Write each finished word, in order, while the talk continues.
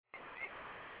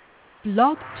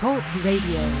Blog Talk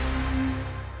Radio.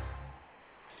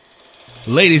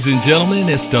 Ladies and gentlemen,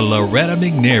 it's the Loretta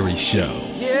McNary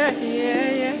Show. Yeah.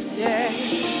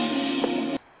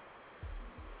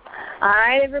 All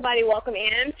right, everybody, welcome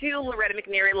in to Loretta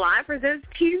McNary Live presents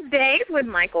Tuesdays with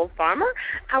Michael Farmer,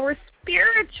 our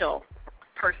spiritual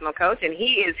personal coach, and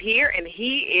he is here, and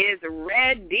he is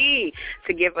ready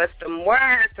to give us some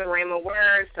words, some rhema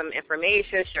words, some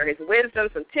information, share his wisdom,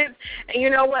 some tips. And you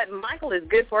know what? Michael is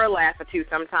good for a laugh or two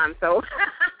sometimes. So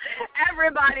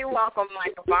everybody welcome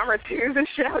Michael Farmer to the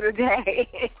show today.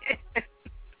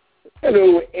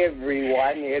 Hello,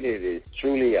 everyone. It is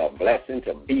truly a blessing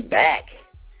to be back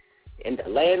in the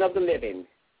land of the living.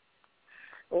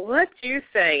 What you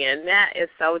saying? That is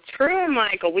so true,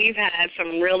 Michael. We've had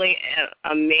some really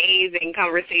amazing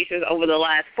conversations over the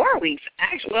last 4 weeks.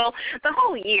 Actually, well, the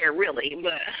whole year, really.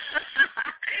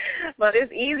 But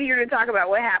it's easier to talk about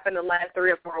what happened the last 3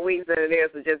 or 4 weeks than it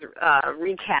is to just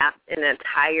recap an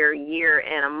entire year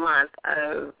and a month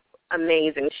of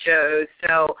amazing shows.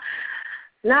 So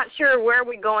not sure where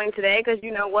we're going today because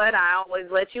you know what? I always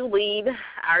let you lead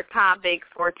our topic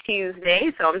for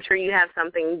Tuesday, so I'm sure you have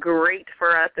something great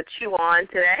for us to chew on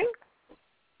today.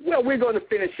 Well, we're going to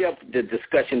finish up the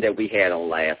discussion that we had on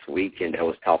last week, and that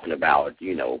was talking about,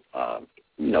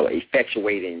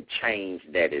 effectuating change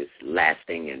that is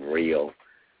lasting and real,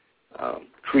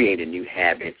 creating new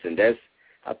habits, and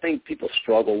I think people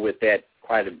struggle with that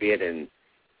quite a bit, and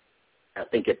I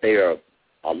think if they are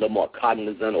a little more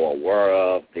cognizant or aware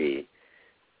of the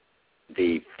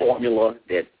formula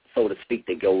that, so to speak,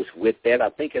 that goes with that, I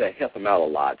think it'll help them out a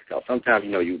lot. Because sometimes,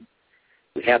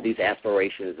 we have these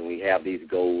aspirations and we have these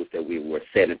goals that we were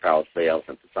setting for ourselves,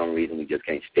 and for some reason we just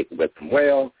can't stick with them.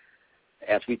 Well,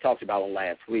 as we talked about on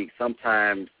last week,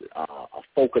 sometimes a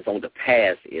focus on the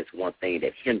past is one thing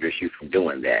that hinders you from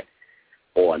doing that.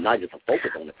 Or not just a focus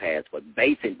on the past, but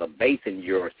basing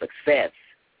your success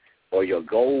or your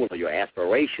goal or your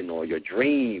aspiration or your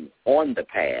dream on the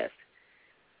past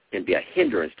can be a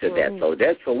hindrance to that.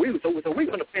 So we're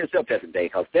going to finish up that today,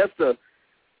 because that's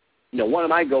one of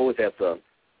my goals as a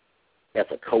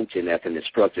coach and as an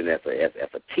instructor and as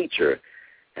a teacher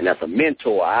and as a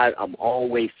mentor. I'm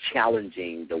always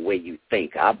challenging the way you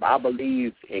think. I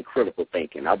believe in critical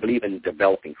thinking. I believe in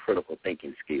developing critical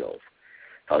thinking skills,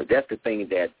 because that's the thing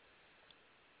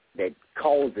that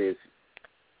causes,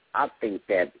 I think,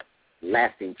 that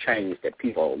lasting change that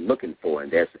people are looking for,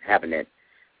 and that's having that,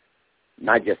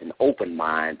 not just an open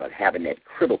mind, but having that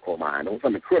critical mind. Don't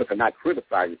something critical, not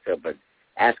criticize yourself, but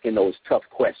asking those tough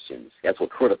questions. That's what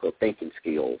critical thinking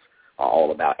skills are all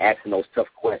about, asking those tough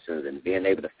questions and being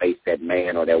able to face that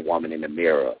man or that woman in the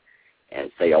mirror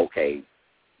and say, okay,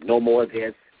 no more of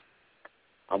this.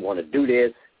 I'm going to do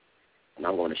this, and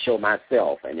I'm going to show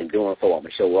myself, and in doing so, I'm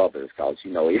going to show others, because,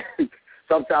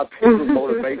 sometimes people's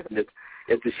motivation is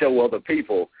to show other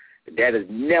people. That has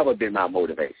never been my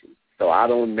motivation.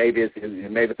 So maybe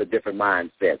it's a different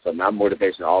mindset. So my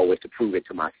motivation is always to prove it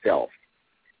to myself.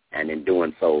 And in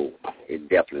doing so, it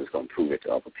definitely is going to prove it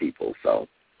to other people. So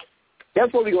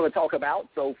that's what we're going to talk about.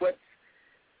 So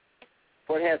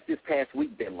what has this past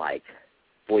week been like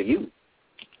for you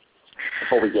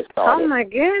before we get started? Oh, my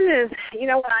goodness. You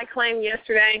know what I claimed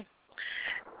yesterday?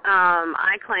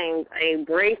 I claimed a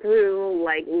breakthrough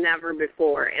like never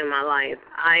before in my life.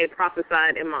 I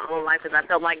prophesied in my own life because I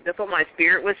felt like that's what my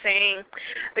spirit was saying.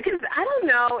 Because I don't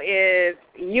know if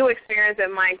you experienced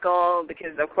it, Michael,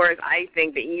 because, of course, I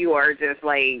think that you are just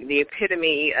like the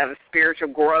epitome of spiritual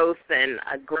growth and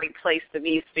a great place to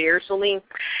be spiritually,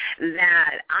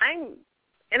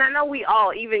 and I know we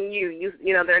all, even you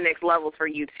know, there are next levels for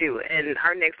you too. And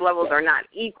our next levels are not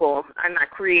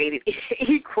created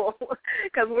equal,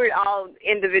 because we're all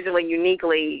individually,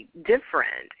 uniquely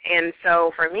different. And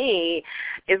so for me,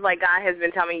 it's like God has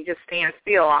been telling me, just stand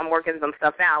still. I'm working some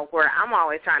stuff out where I'm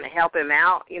always trying to help him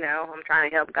out. I'm trying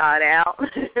to help God out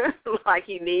like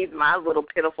he needs my little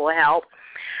pitiful help.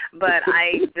 But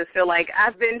I just feel like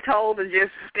I've been told to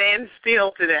just stand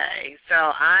still today. So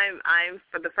I'm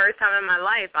for the first time in my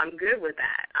life, I'm good with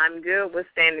that. I'm good with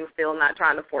standing still, not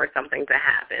trying to force something to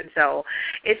happen. So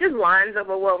it just lines up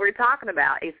with what we're talking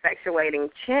about, effectuating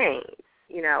change.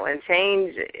 And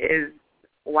change is,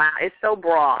 wow, it's so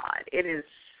broad. It is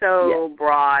so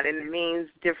broad, and it means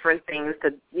different things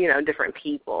to, different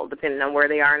people, depending on where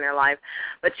they are in their life.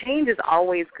 But change is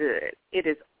always good. It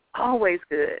is always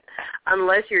good,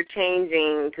 unless you're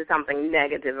changing to something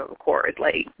negative, of course.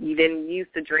 Like, you didn't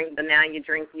used to drink, but now you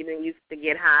drink. You didn't used to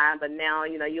get high, but now,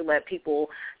 you let people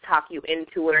talk you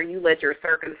into it, or you let your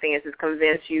circumstances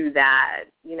convince you that,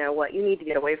 you know what, you need to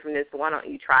get away from this, so why don't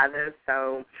you try this?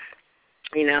 So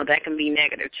that can be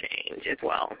negative change as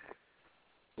well.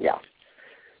 Yeah.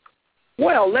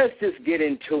 Well, let's just get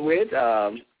into it.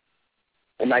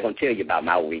 I'm not going to tell you about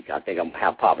my week. I think I'm going to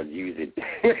have Papa use it.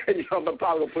 I'm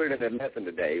probably going to put it in the lesson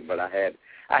today. But I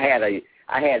had an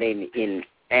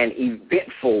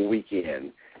eventful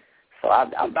weekend, so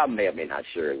I may or may not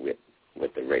share it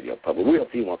with the radio public. We'll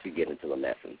see once we get into the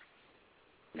lesson.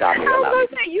 I was going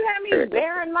to say, you have me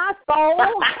bearing my soul.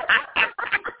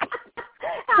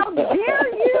 How dare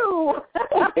you?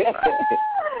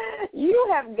 You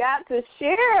have got to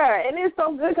share, and it's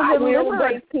so good because it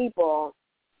liberates people.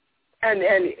 And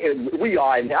we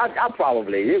are. And I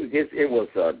probably it was.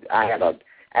 I had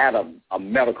a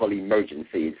medical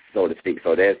emergency, so to speak.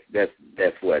 So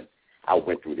that's what I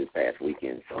went through this past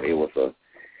weekend. So it was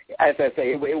as I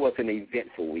say, it was an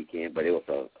eventful weekend, but it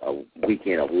was a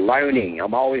weekend of learning.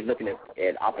 I'm always looking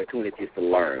at opportunities to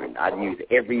learn. I use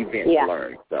every event to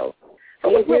learn. So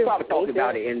we'll probably talk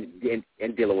about it in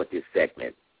dealing with this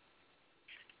segment.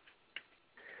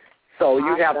 So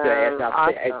you have to,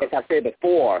 as I said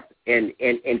before, in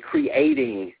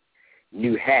creating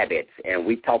new habits, and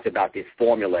we talked about this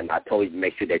formula, and I told you to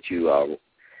make sure that you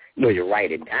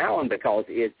write it down, because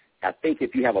I think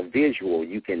if you have a visual,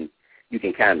 you can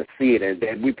kind of see it, and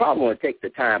then we probably want to take the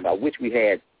time. I wish we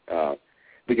could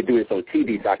do this on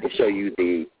TV, so I could show you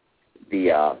the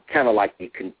kind of like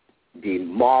the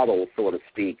model, so to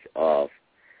speak, of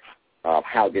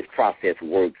how this process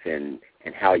works and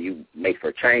how you make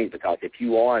for change. Because if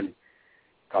you're on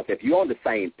the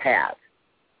same path,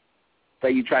 say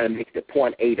you try to make the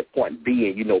point A to point B,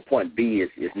 and point B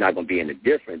is not going to be any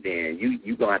different, then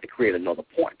you're going to have to create another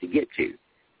point to get to.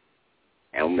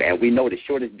 And we know the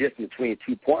shortest distance between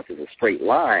 2 points is a straight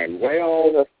line.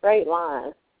 Well, it's a straight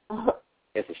line.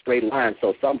 It's a straight line.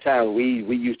 So sometimes we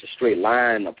use the straight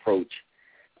line approach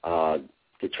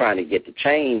to trying to get the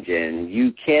change, and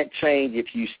you can't change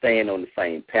if you stand on the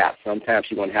same path. Sometimes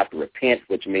you're going to have to repent,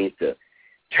 which means to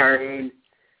turn.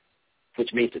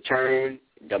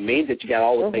 That means that you got to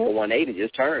always make a 180,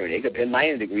 just turn. It could be a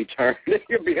 90-degree turn. It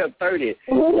could be a 30.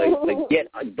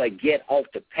 But get off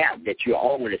the path that you're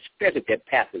on, especially if that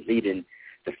path is leading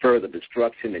to further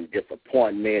destruction and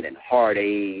disappointment and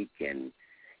heartache and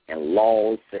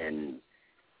loss and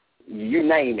you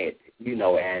name it,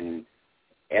 and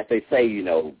as they say,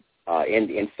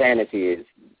 insanity is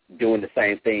doing the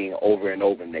same thing over and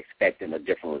over and expecting a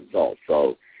different result.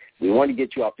 So we want to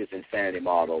get you off this insanity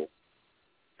model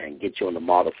and get you on the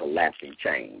model for lasting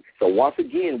change. So once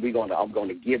again, I'm going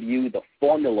to give you the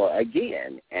formula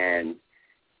again, and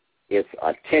it's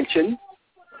attention.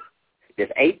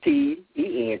 It's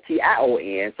ATENTION.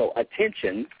 So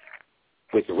attention,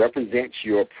 which represents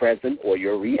your present or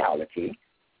your reality.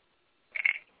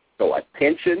 So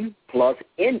attention plus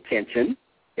intention,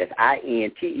 that's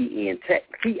INTENTION.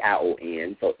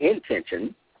 So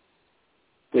intention,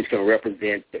 which can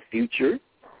represent the future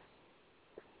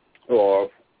or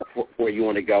where you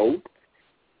want to go.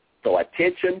 So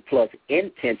attention plus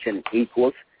intention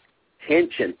equals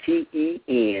tension,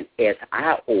 TENSION,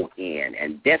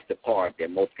 and that's the part that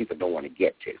most people don't want to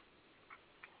get to.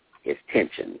 It's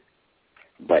tension.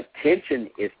 But tension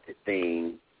is the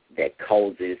thing that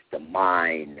causes the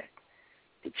mind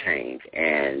to change,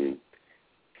 and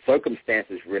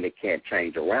circumstances really can't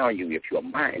change around you if your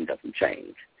mind doesn't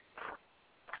change.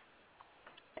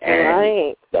 And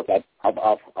right.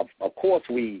 Of course,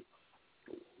 we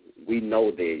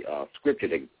know the scripture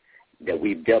that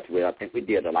we've dealt with. I think we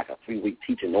did like a 3-week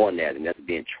teaching on that, and that's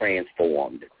being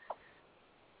transformed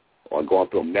or going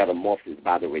through a metamorphosis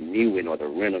by the renewing or the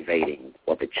renovating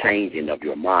or the changing of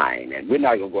your mind. And we're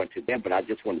not going to go into that, but I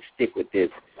just want to stick with this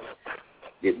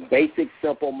basic,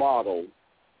 simple model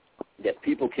that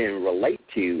people can relate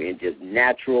to in just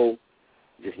natural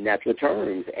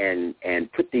terms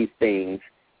and put these things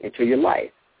into your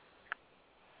life.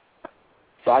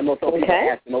 So I know some people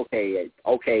are asking,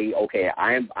 okay,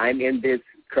 I'm in this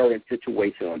current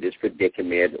situation or this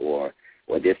predicament or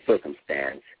this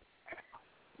circumstance.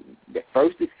 The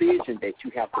first decision that you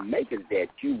have to make is that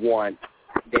you want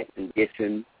that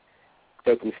condition,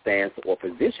 circumstance, or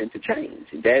position to change.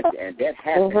 That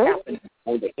has to happen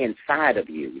on the inside of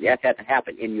you. That has to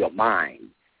happen in your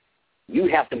mind. You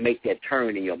have to make that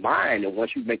turn in your mind, and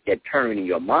once you make that turn in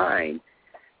your mind,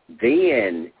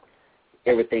 then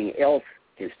everything else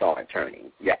can start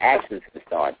turning. Your actions can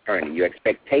start turning. Your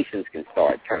expectations can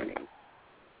start turning.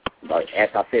 But as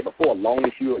I said before, as long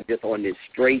as you're just on this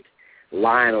straight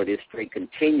line or this straight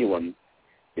continuum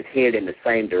is headed in the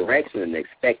same direction and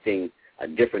expecting a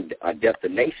different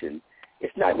destination,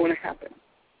 it's not going to happen.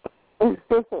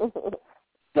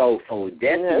 So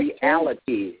that's the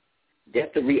reality.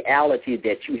 That's the reality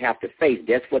that you have to face.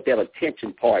 That's what that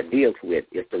attention part deals with,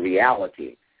 is the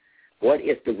reality. What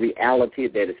is the reality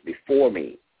that is before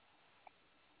me?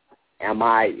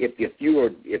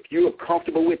 If you're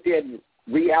comfortable with that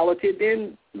reality,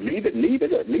 then leave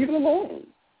it alone.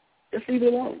 Just leave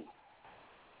it alone.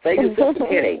 Save yourself some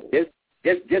headache.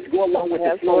 Just go along with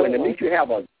the flow, and at least you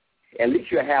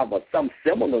have some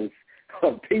semblance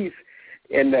of peace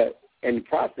in the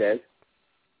process.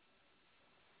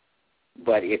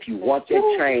 But if you want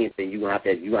that change, then you have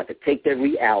to take that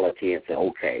reality and say,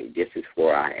 okay, this is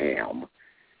where I am.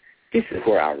 This is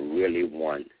where I really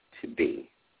want to be.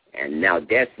 And now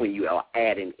that's when you are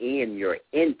adding in your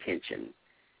intention.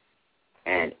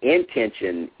 And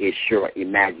intention is your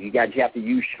imagine. You have to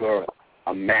use your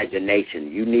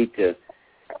imagination. You need to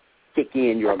kick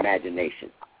in your imagination.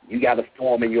 You got to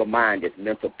form in your mind this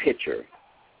mental picture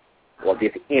or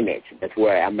this image. That's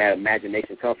where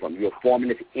imagination comes from. You're forming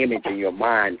this image in your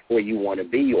mind where you want to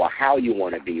be or how you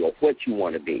want to be or what you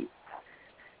want to be.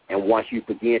 And once you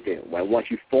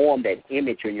form that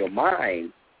image in your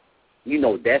mind, you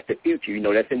know that's the future. You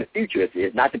know that's in the future.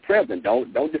 It's not the present.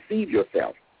 Don't deceive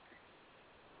yourself.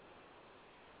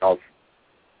 Because,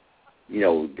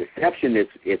 deception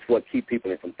is what keeps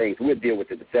people in some things. We'll deal with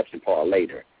the deception part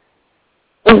later.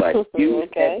 But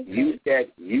use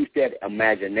that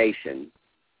imagination,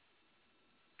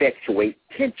 effectuate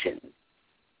tension.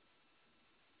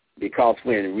 Because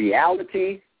when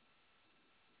reality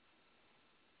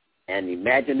and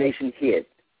imagination hit,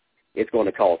 it's going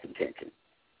to cause some tension.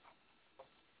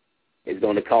 It's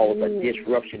going to cause a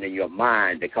disruption in your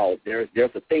mind because there's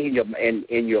a thing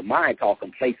in your mind called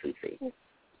complacency.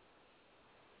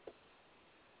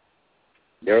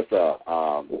 There's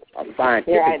a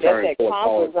scientific term for it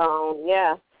called zone.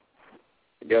 Yeah.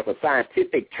 There's a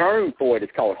scientific term for it.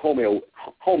 It's called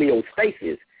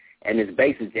homeostasis, and it's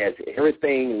basically as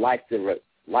everything likes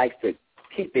to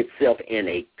keep itself in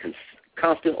a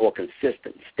constant or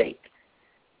consistent state,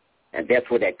 and that's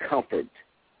where that comfort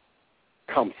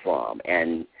comes from.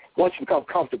 And once you become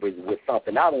comfortable with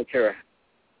something, I don't care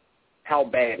how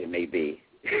bad it may be,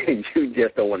 you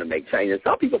just don't want to make changes.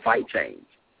 Some people fight change.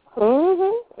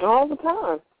 All the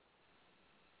time.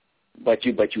 But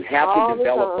you have to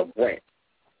develop a brand.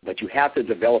 But you have to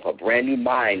develop a brand new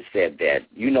mindset that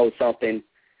something.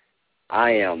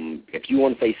 I am. If you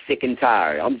want to say sick and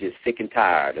tired, I'm just sick and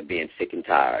tired of being sick and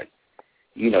tired.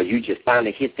 You just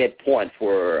finally hit that point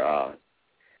where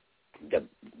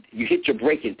you hit your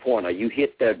breaking point, or you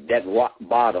hit that rock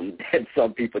bottom that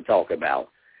some people talk about.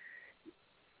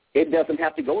 It doesn't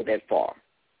have to go that far,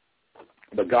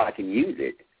 but God can use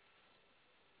it.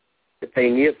 The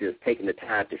thing is taking the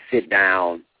time to sit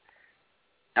down.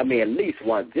 I mean, at least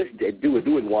once. Just do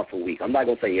it once a week. I'm not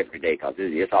going to say every day because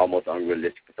it's almost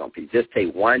unrealistic for some people. Just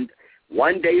take one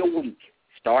day a week,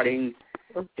 starting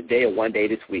today or one day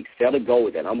this week. Set a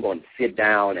goal that I'm going to sit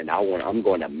down and I'm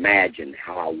going to imagine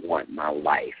how I want my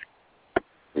life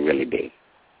to really be.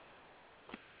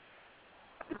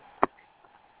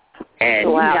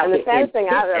 And wow, and the saddest thing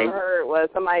I've ever heard was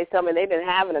somebody tell me they didn't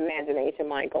have an imagination,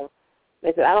 Michael.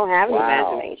 They said, I don't have an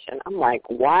imagination. I'm like,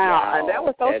 wow. And that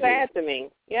was so sad to me.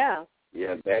 Yeah.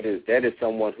 Yeah, that is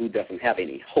someone who doesn't have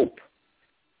any hope.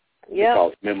 Yeah.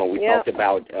 Because remember we talked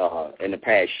about in the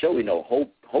past show,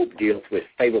 hope deals with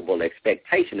favorable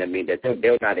expectation. I mean that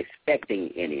they're not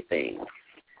expecting anything.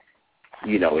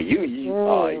 You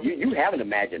have an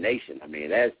imagination. I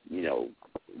mean that's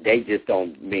they just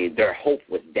don't mean their hope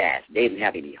was dashed. They didn't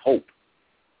have any hope.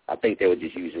 I think they would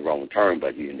just use the wrong term,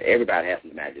 but everybody has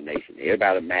an imagination.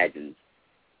 Everybody imagines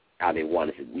how they want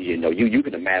it to. You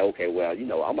can imagine. Okay, well,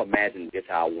 I'm imagining this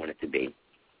how I want it to be.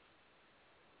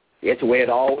 It's the way it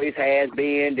always has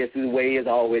been. This is the way it's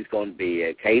always going to be.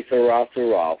 A case or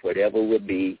whatever would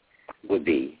be.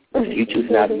 The future's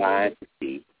not mine to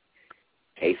see.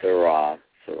 Case or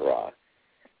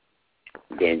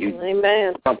Then you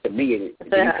come to me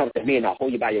and I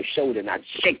hold you by your shoulder and I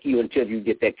shake you until you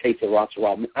get that case of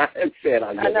mindset.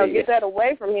 I know, get that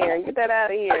away from here. Get that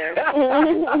out of here.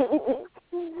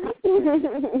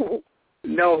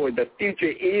 No, the future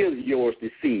is yours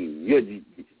to see.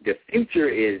 The future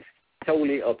is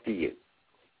totally up to you,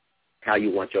 how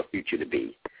you want your future to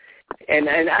be. And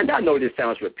I know this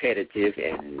sounds repetitive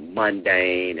and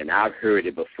mundane, and I've heard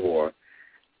it before,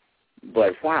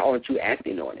 but why aren't you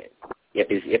acting on it? If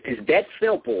it's that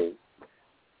simple,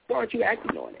 why aren't you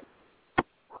acting on it?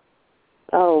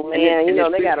 Oh, man, they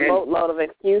got a boatload of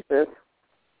excuses.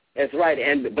 That's right,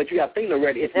 but you have to think,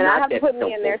 Loretta, it's and not that simple. And I have to put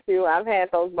me in there, too. I've had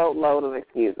those boatload of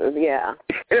excuses, yeah.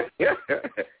 But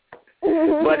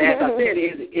as I said,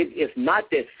 it's not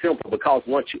that simple because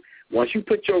once Once you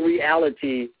put your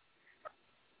reality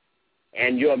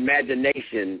and your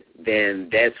imagination, then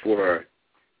that's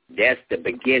the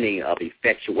beginning of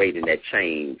effectuating that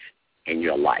change in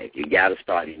your life. You got to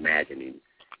start imagining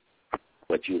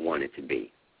what you want it to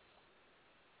be.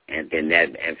 And then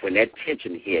when that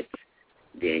tension hits,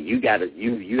 then you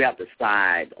have to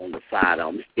decide on the side,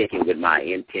 I'm sticking with my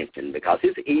intention, because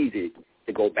it's easy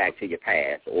to go back to your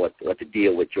past or to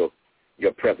deal with your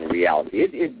present reality.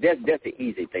 That's the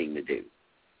easy thing to do.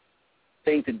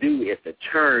 Thing to do is to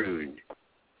turn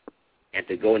and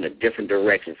to go in a different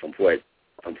direction from where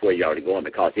you're already going,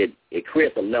 because it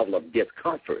creates a level of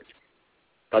discomfort.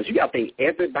 Because you got to think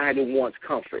everybody wants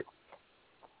comfort.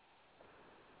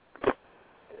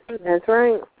 That's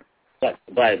right. But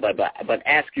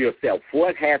ask yourself,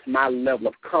 what has my level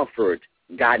of comfort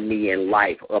gotten me in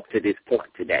life up to this point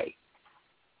today?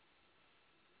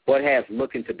 What has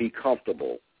looking to be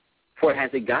comfortable, where has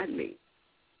it gotten me?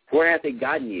 Where has it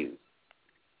gotten you?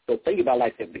 So think about it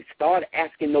like this. Start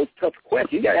asking those tough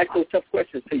questions. You got to ask those tough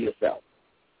questions to yourself.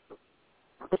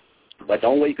 But the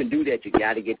only way you can do that, you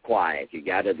got to get quiet. You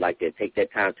got to take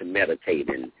that time to meditate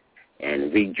and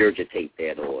regurgitate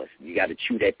that, or you got to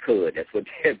chew that cud. That's what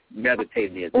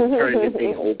meditating is. It's turning the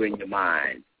thing over in your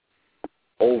mind,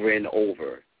 over and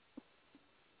over.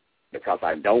 Because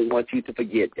I don't want you to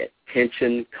forget that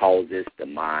tension causes the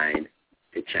mind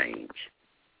to change.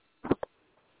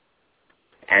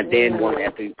 And then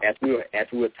as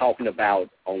we were talking about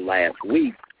on last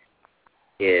week,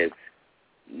 is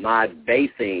not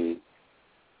basing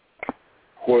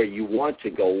where you want to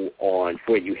go on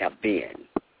where you have been.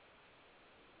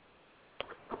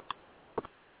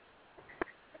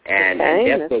 And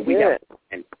that's what we have,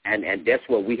 and that's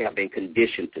what we have been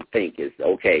conditioned to think is,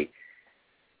 okay,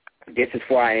 this is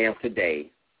where I am today,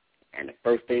 and the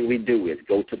first thing we do is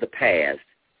go to the past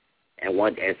and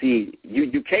see.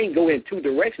 You can't go in two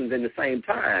directions in the same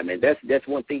time, and that's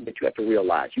one thing that you have to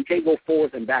realize. You can't go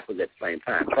forwards and backwards at the same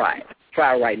time.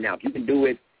 Try it right now. If you can do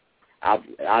it,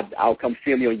 I'll come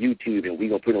film you on YouTube, and we're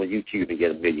gonna put it on YouTube and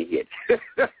get 1 million hits.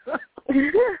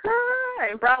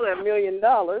 And probably $1 million.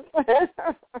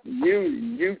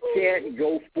 You can't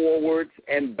go forwards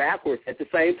and backwards at the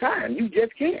same time. You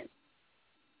just can't.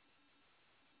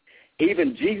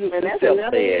 Even Jesus himself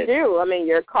said, you do. I mean,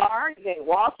 your car, you can't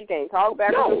walk, you can't talk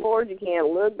backwards and forwards, you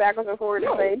can't look backwards and forwards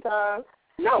at the same time.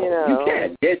 No, you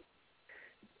can't. And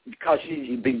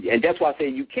that's why I say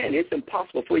you can't. It's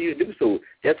impossible for you to do so.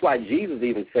 That's why Jesus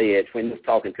even said when he was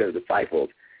talking to the disciples,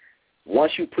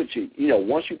 once you put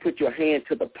your hand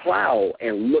to the plow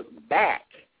and look back,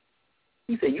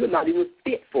 he said you're not even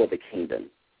fit for the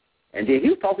kingdom. And then he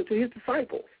was talking to his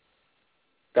disciples.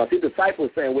 Because his disciples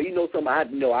were saying, well, you know something, I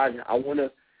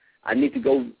need to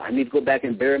go back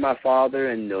and bury my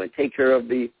father and take care of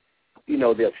the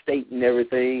estate and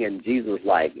everything. And Jesus was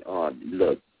like,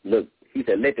 look, he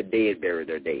said, let the dead bury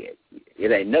their dead.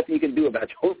 It ain't nothing you can do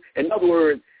about in other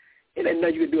words, it ain't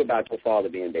nothing you can do about your father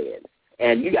being dead.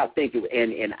 And you got to think,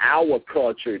 in our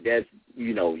culture, that's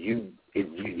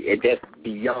that's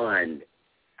beyond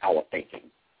our thinking.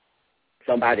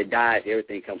 Somebody dies,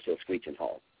 everything comes to a screeching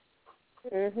halt.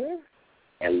 Mhm.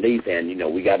 At least, and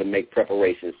we got to make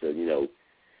preparations to to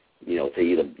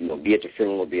either be at the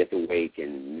funeral or be at the wake,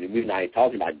 and we're not even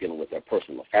talking about dealing with their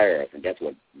personal affairs, and that's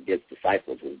what his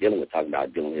disciples was dealing with, talking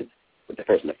about dealing with the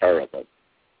personal affairs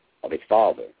of his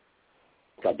father,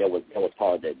 because that was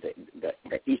part of the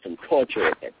Eastern culture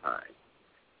at that time.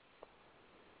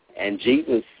 And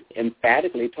Jesus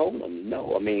emphatically told them,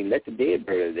 no, let the dead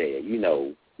bury their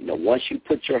dead. Once you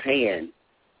put your hand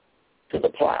to the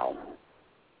plow,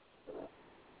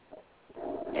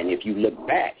 and if you look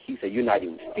back, he said, you're not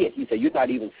even fit. He said, you're not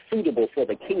even suitable for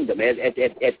the kingdom. At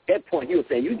that point, he was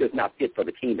saying, you're just not fit for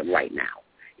the kingdom right now,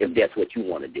 if that's what you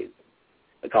want to do.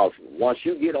 Because once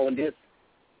you get on this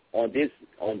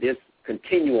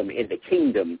continuum in the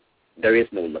kingdom, there is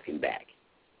no looking back.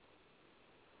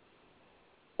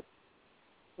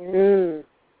 Mm.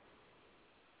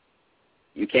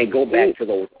 You can't go back to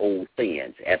those old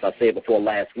sins. As I said before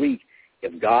last week,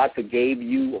 if God forgave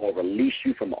you or released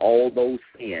you from all those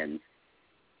sins,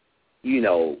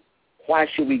 why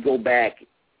should we go back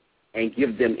and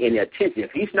give them any attention?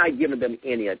 If he's not giving them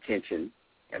any attention,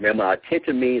 and remember,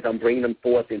 attention means I'm bringing them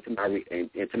forth into my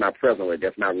present,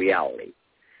 that's my reality.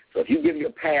 So if you give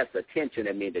your past attention,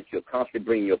 that means that you're constantly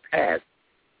bringing your past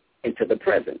into the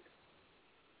present.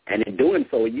 And in doing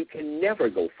so, you can never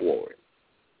go forward.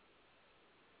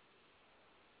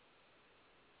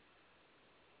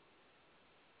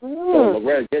 So,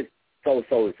 Loretta,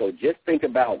 just think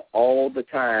about all the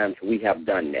times we have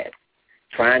done that,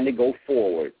 trying to go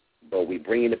forward but we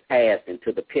bring the past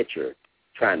into the picture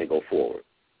trying to go forward.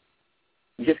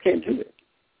 You just can't do it.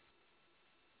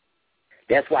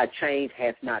 That's why change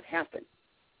has not happened.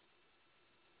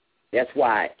 That's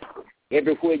why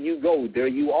everywhere you go, there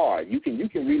you are. You can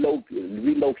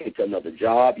relocate to another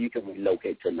job. You can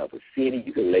relocate to another city.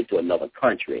 You can relocate to another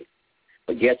country.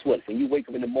 But guess what? When you wake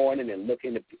up in the morning and look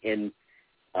in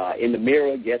the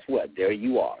mirror, guess what? There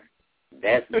you are.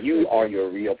 You are your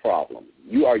real problem.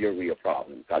 You are your real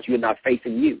problem because you're not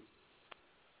facing you.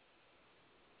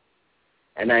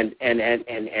 And I'm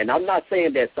not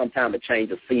saying that sometimes a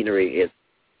change of scenery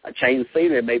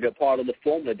may be a part of the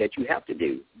formula that you have to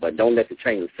do, but don't let the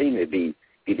change of scenery be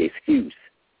the excuse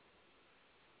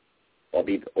or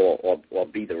be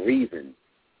the reason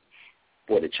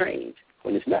for the change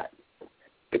when it's not.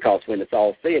 Because when it's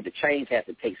all said, the change has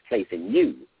to take place in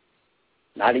you,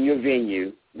 not in your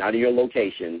venue, not in your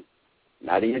location,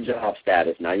 not in your job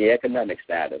status, not in your economic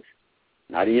status,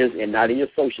 not in your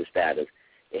social status.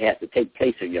 It has to take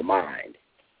place in your mind.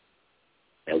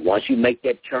 And once you make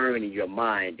that turn in your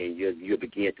mind, then you'll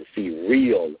begin to see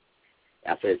real,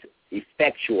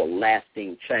 effectual,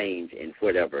 lasting change in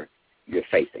whatever you're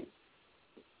facing.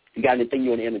 You got anything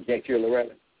you want to interject here,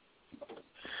 Loretta?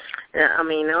 I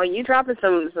mean, you dropping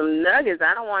some nuggets.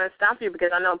 I don't want to stop you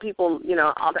because I know people,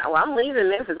 I'm leaving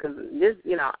Memphis because this,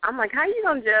 I'm like, how are you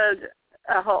going to judge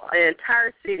an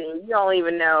entire city and you don't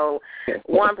even know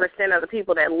 1% of the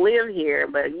people that live here,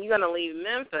 but you're going to leave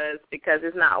Memphis because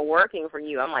it's not working for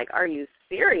you? I'm like, are you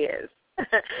serious?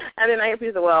 And then I hear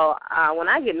people say, well, when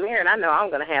I get married, I know I'm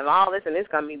going to have all this and it's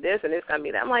going to be this and it's going to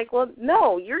be that. I'm like, well,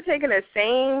 no, you're taking the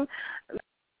same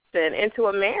into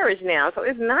a marriage now, so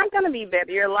it's not going to be better.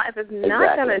 Your life is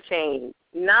not going to change,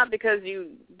 not because you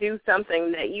do something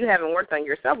that you haven't worked on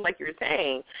yourself, like you're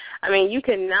saying. I mean, you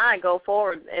cannot go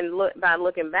forward and look by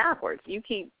looking backwards. You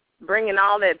keep bringing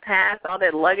all that past, all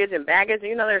that luggage and baggage.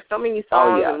 There's so many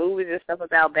songs and movies and stuff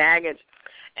about baggage,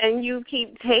 and you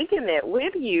keep taking it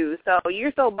with you. So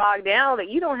you're so bogged down that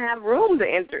you don't have room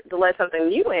to let something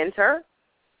new enter.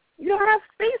 You don't have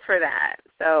space for that.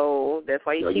 So that's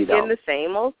why you keep getting the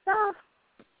same old stuff.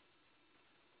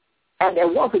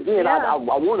 And once again, I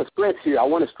want to stress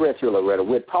here, Loretta,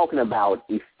 we're talking about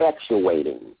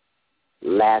effectuating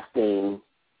lasting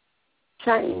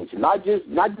change, not just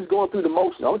going through the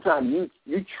motion. All the time,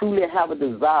 you truly have a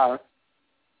desire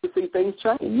to see things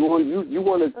change. You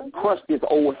want to crush this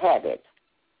old habit.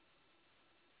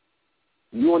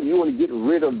 You want to get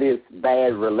rid of this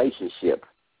bad relationship.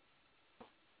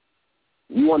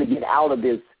 You want to get out of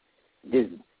this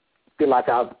feel like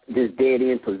this dead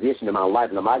end position in my life.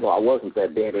 And I wasn't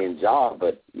that dead end job,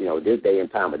 but this day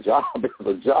and time a job is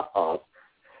a job.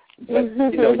 But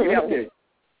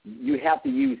you have to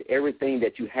use everything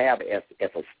that you have as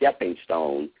a stepping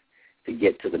stone to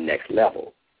get to the next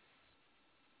level.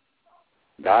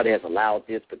 God has allowed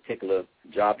this particular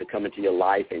job to come into your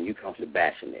life, and you come to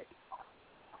bashing it.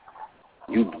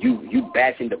 You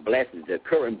bashing the blessings, the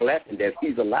current blessing that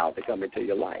He's allowed to come into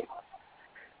your life.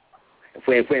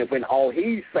 When all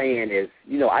He's saying is,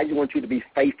 I just want you to be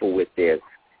faithful with this,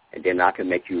 and then I can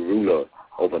make you ruler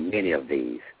over many of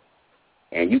these.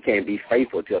 And you can be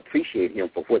faithful to appreciate Him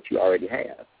for what you already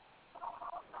have.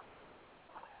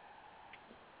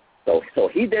 So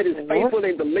He that is faithful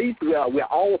in the least will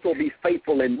also be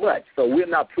faithful in much. So we're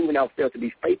not proving ourselves to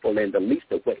be faithful in the least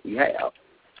of what we have.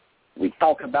 We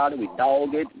talk about it, we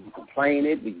dog it, we complain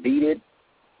it, we beat it,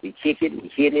 we kick it,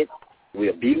 we hit it, we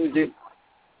abuse it,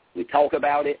 we talk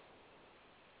about it.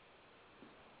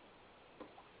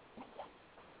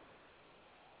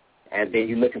 And then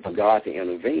you're looking for God to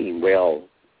intervene. Well,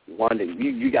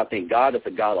 you got to think God is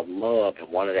a God of love,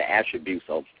 and one of the attributes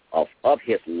of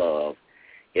His love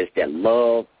is that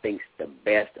love thinks the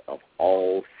best of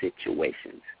all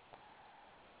situations.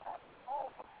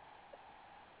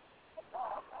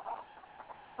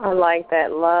 I like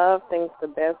that. Love thinks the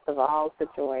best of all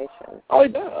situations. Oh,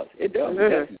 it does. It does.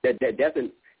 Mm-hmm.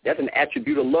 That's an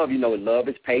attribute of love. Love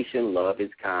is patient. Love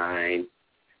is kind.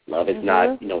 Love is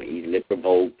not, easily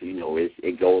provoked.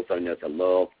 It goes on as a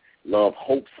love. Love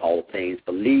hopes all things,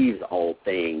 believes all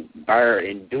things,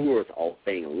 endures all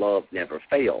things. Love never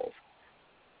fails.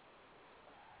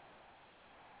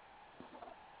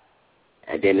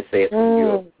 And then it says,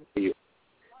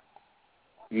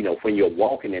 when you're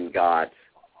walking in God's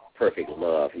perfect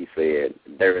love, He said,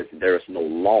 there is no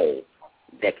law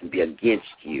that can be against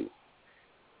you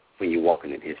when you're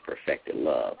walking in His perfected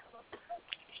love.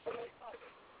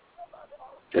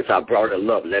 Since I brought it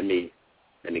up, let me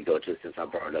go to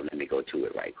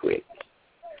it right quick.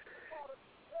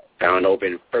 Found over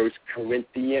in 1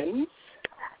 Corinthians.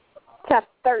 Chapter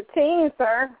 13,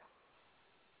 sir.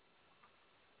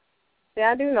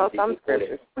 Yeah, I do know some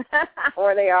scriptures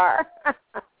where they are.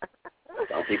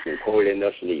 Some people quote it in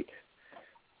their sleep.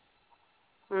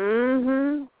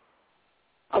 Mhm.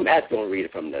 I'm actually going to read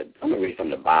it from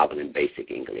the Bible in basic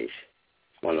English.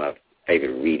 It's one of my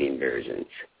favorite reading versions.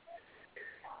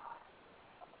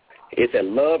 It said,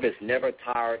 "Love is never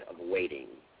tired of waiting.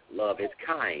 Love is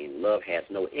kind. Love has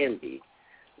no envy.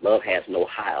 Love has no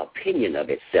high opinion of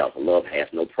itself. Love has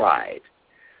no pride.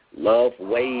 Love's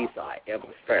ways are ever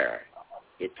fair.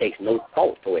 It takes no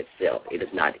thought for itself. It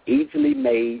is not easily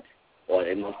made,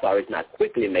 it's not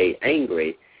quickly made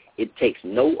angry. It takes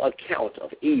no account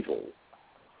of evil."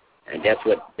 And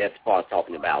that's Paul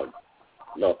talking about.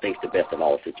 Love thinks the best of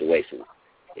all situations.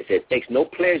 It says, "Takes no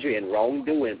pleasure in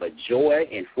wrongdoing, but joy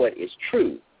in what is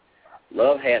true.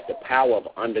 Love has the power of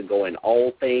undergoing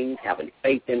all things, having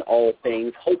faith in all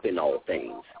things, hoping all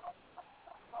things.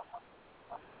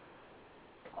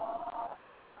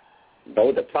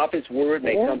 Though the prophet's word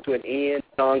may come to an end,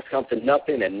 tongues come to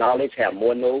nothing, and knowledge have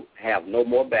no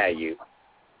more value,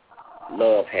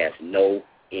 love has no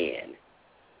end.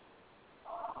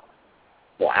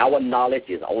 For our knowledge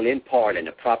is only in part, and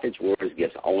the prophet's words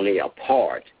gives only a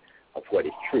part of what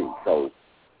is true." So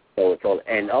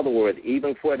in other words,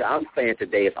 even for what I'm saying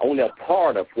today, it's only a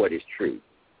part of what is true.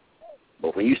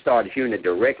 But when you start hearing it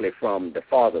directly from the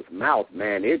Father's mouth,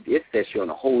 man, it sets you on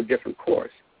a whole different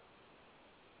course.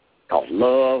 Because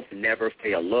love never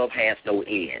fails. Love has no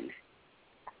end.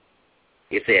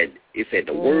 It said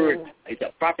the word,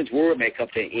 the prophet's word may come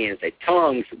to an end. It said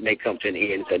tongues may come to an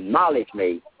end. It said knowledge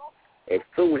may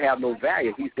soon have no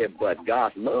value. He said, but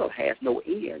God's love has no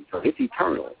end. So it's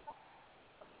eternal.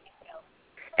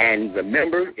 And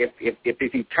remember, if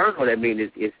it's eternal, that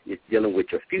means it's dealing with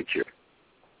your future.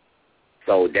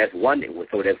 So that's one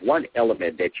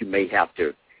element that you may have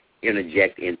to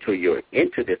interject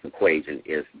into this equation,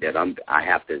 is that I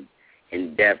have to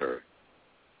endeavor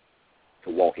to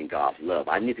walk in God's love.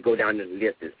 I need to go down the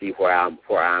list and see where am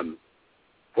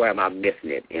I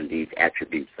missing it in these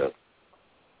attributes of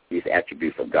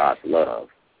God's love,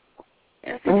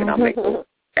 and see can I make those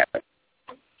happen.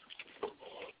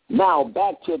 Now,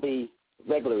 back to the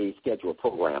regularly scheduled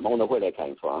program. I don't know where that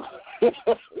came from.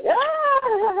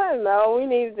 No, we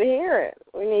need to hear it.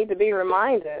 We need to be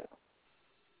reminded.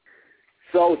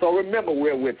 So remember,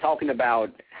 we're talking about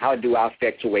how do I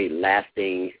effectuate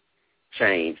lasting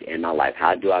change in my life?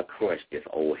 How do I crush this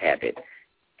old habit?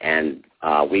 And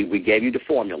we gave you the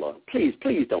formula. Please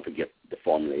don't forget the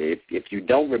formula. If you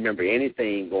don't remember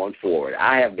anything going forward,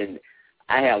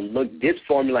 this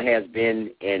formula has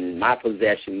been in my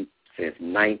possession since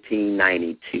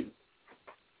 1992.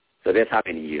 So that's how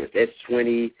many years? That's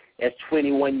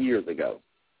 21 years ago.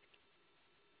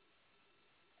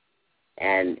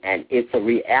 And it's a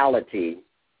reality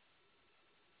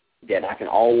that I can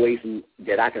always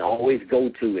go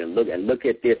to and look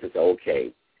at this and say,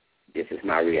 okay, this is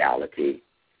my reality.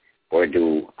 Where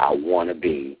do I want to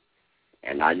be?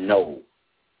 And I know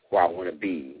where I want to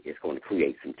be is going to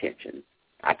create some tension.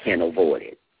 I can't avoid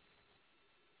it.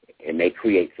 It may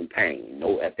create some pain.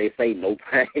 No, as they say, no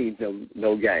pain,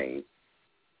 no gain.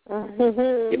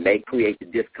 It may create the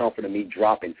discomfort of me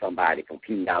dropping somebody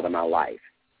completely out of my life.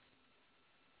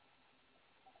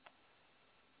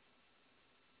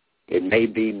 It may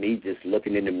be me just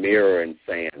looking in the mirror and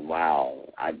saying, wow,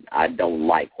 I don't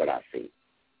like what I see.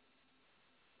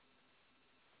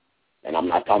 And I'm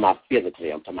not talking about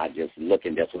physically. I'm talking about just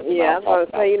looking. That's what I'm talking about. Yeah, I was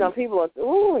going to say, people are,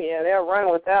 they'll run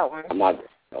with that one.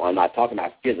 I'm not talking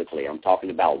about physically. I'm talking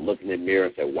about looking in the mirror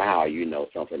and say, wow,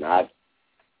 something.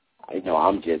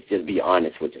 I'm just be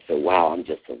honest with you. So, wow, I'm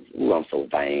so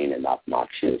vain and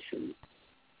obnoxious. And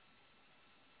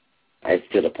it's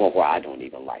to the point where I don't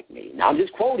even like me. Now, I'm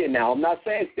just quoting now. I'm not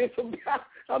saying this about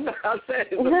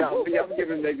me.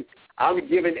 I'm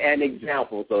giving an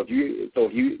example. So if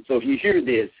you hear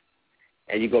this,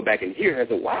 and you go back and hear it, and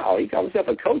say, wow, he calls himself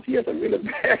a coach. He has a really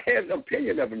bad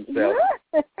opinion of himself.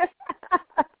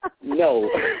 No.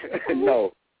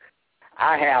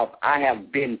 I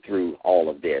have been through all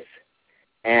of this.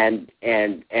 And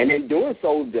in doing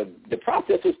so, the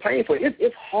process was painful.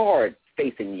 It's hard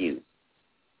facing you.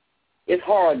 It's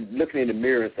hard looking in the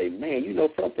mirror and say, man, you know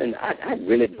something? I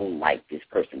really don't like this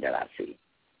person that I see.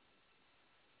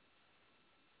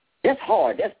 That's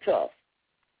hard. That's tough.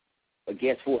 But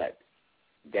guess what?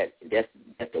 That's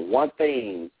the one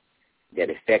thing that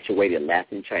effectuated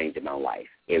lasting change in my life.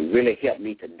 It really helped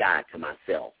me to die to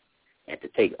myself and to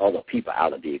take other people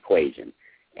out of the equation.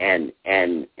 And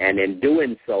in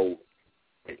doing so,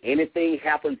 when anything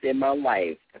happens in my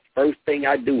life, the first thing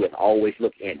I do is always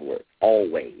look inward,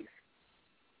 always.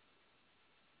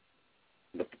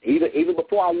 Even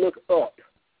before I look up,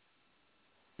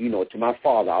 to my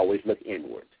Father, I always look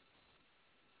inward.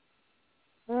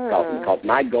 Because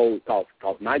my goal is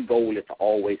to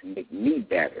always make me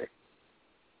better.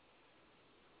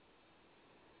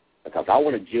 Because I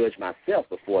want to judge myself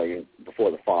before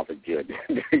the Father judges.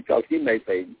 Because he may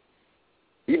say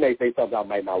something I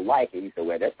might not like, and he said,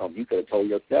 "Well, that's something you could have told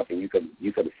yourself, and you could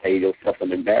have saved yourself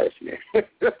some embarrassment." You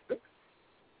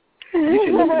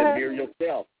should look in the mirror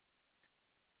yourself.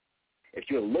 If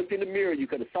you had looked in the mirror, you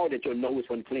could have saw that your nose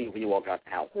wasn't clean when you walk out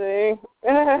the house. See?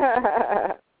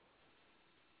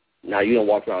 Now you don't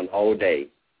walk around all day,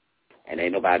 and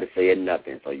ain't nobody saying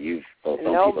nothing. So some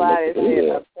nobody people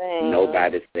look at the said a thing.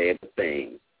 Nobody said a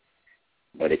thing.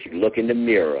 But if you look in the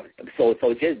mirror, so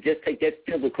just take that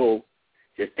physical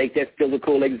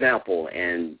example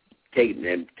and take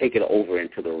it over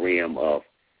into the realm of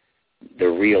the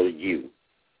real you,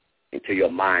 into your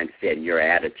mindset and your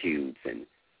attitudes and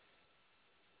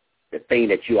the thing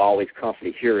that you always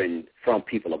constantly hearing from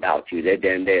people about you.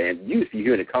 And usually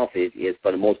hearing the conflict is,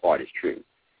 for the most part, is true.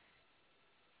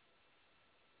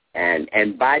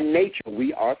 And by nature,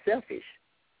 we are selfish.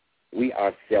 We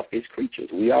are selfish creatures.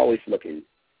 We always putting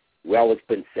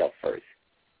self first.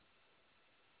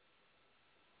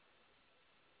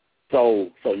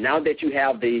 So now that you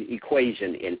have the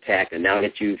equation intact, and now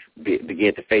that you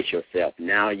begin to face yourself,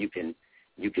 now you can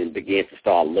begin to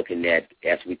start looking at,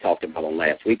 as we talked about on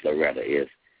last week, Loretta, is,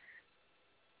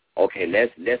 okay,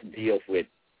 let's deal with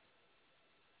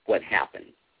what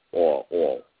happened, or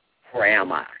where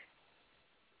am I,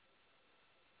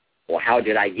 or how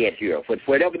did I get here?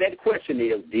 Whatever that question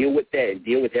is, deal with that and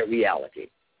deal with that reality.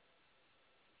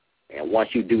 And once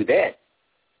you do that,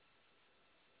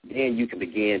 then you can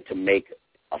begin to make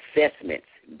assessments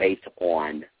based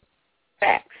on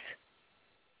facts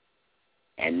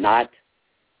and not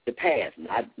the past.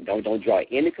 Don't draw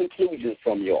any conclusions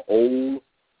from old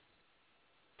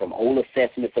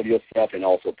assessments of yourself and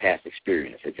also past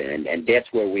experiences. And that's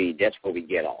where we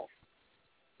get off.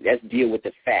 Let's deal with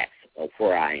the facts of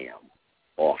where I am,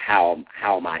 or how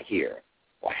am I here,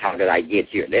 or how did I get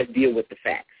here. Let's deal with the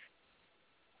facts.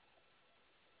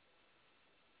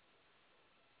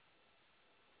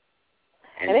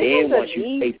 And then once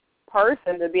you face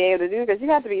person to be able to do, because you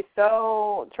have to be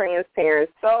so transparent,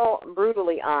 so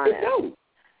brutally honest.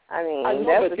 I mean,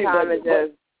 that's the time to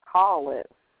just call it.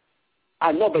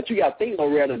 I know, but you got to think,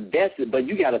 Loretta, that's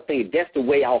the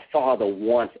way our Father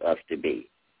wants us to be.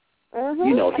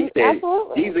 Mm-hmm. He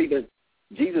said,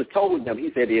 Jesus told them,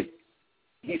 he said,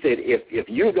 if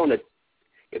you're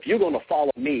gonna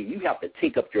follow me, you have to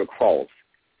take up your cross.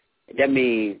 That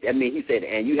means he said,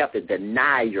 and you have to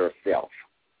deny yourself.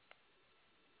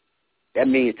 That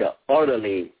means to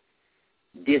utterly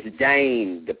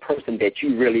disdain the person that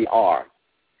you really are.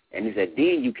 And he said,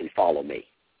 then you can follow me.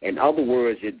 In other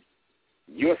words,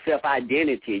 your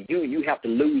self-identity, you have to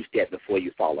lose that before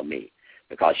you follow me,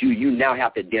 because you now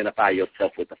have to identify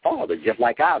yourself with the Father, just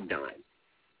like I've done.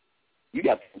 You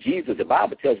got Jesus. The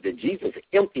Bible tells us that Jesus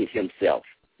emptied himself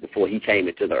before he came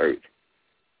into the earth.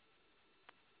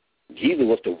 Jesus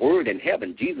was the Word in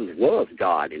heaven. Jesus was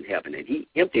God in heaven, and he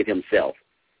emptied himself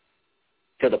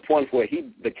to the point where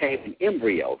he became an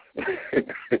embryo.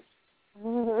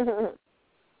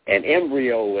 An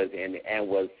embryo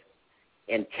was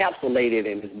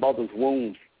encapsulated in his mother's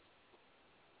womb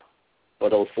for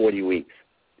those 40 weeks,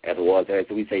 as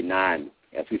we say 9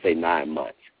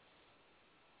 months.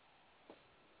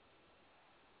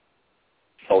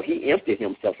 So he emptied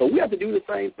himself. So we have to do the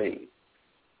same thing.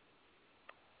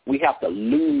 We have to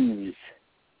lose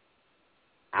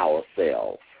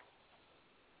ourselves.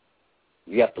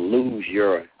 You have to lose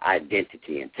your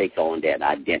identity and take on that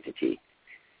identity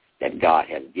that God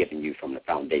has given you from the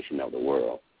foundation of the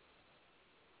world.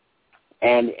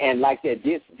 And like that,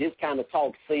 this kind of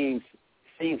talk seems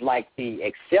like the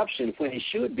exception when it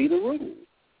should be the rule.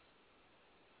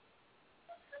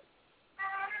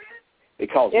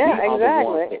 Because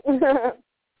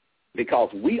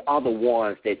we are the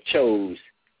ones that chose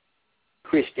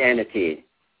Christianity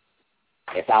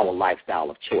as our lifestyle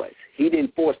of choice. He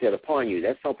didn't force that upon you.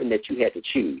 That's something that you had to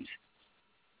choose.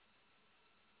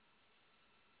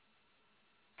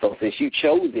 So since you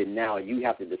chose it, now you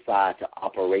have to decide to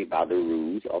operate by the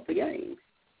rules of the game.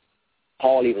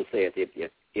 Paul even says if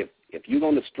you're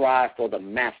going to strive for the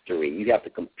mastery, you have to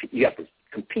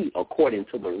compete according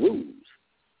to the rules.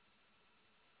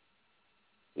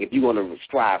 If you want to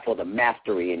strive for the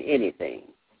mastery in anything,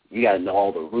 you got to know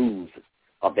all the rules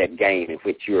of that game in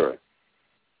which you're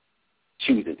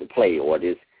choosing to play, or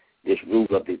this rule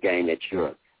of this game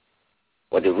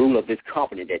or the rule of this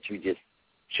company that you just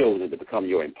chosen to become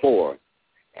your employer.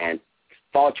 And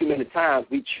far too many times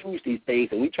we choose these things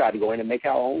and we try to go in and make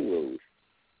our own rules.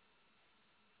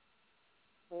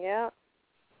 Yeah.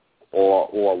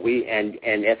 Or we, and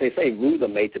as they say, rules are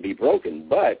made to be broken,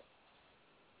 but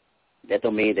that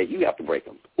don't mean that you have to break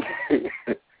them.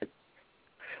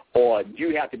 Or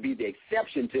you have to be the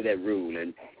exception to that rule.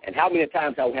 And how many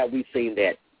times have we seen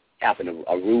that happen?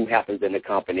 A rule happens in the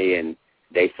company and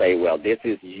they say, well, this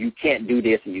is, you can't do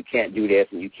this and you can't do this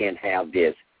and you can't have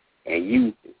this. And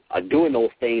you are doing those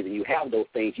things and you have those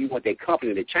things. You want that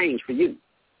company to change for you.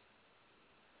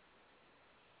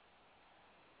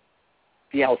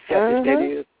 See how selfish that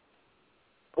is?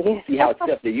 Yeah. See how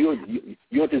selfish you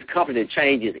want this company to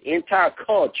change its entire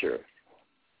culture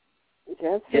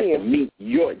just to meet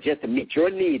your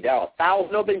need. There are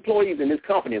 1,000 other employees in this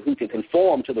company who can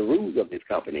conform to the rules of this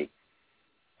company,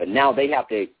 but now they have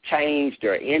to change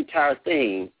their entire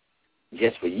thing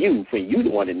just for you the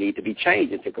one that need to be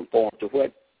changing to conform to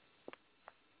what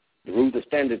the rules and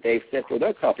standards they've set for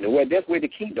their company. Well, that's where the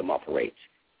kingdom operates.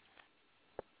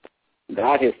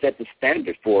 God has set the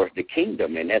standard for the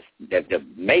kingdom, and that's the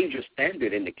major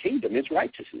standard in the kingdom is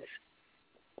righteousness.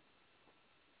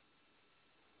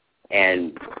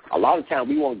 And a lot of times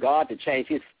we want God to change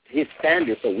his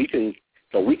standard so we can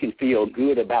feel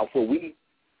good about what we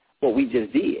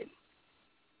just did.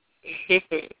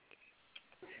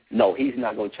 No, he's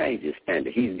not going to change his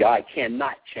standard. God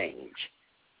cannot change.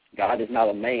 God is not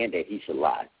a man that he should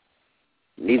lie.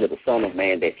 Neither the Son of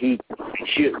Man that he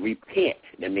should repent.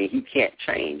 That means he can't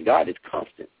change. God is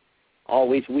constant.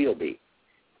 Always will be.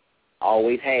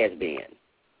 Always has been.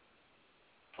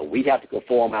 So we have to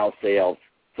conform ourselves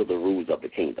to the rules of the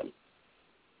kingdom.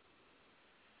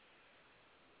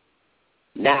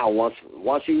 Now, once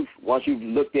you've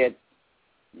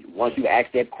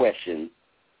asked that question,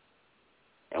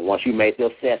 and once you made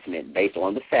the assessment based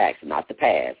on the facts, not the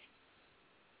past,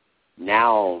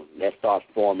 now let's start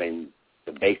forming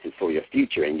the basis for your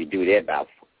future, and you do that by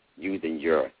using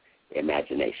your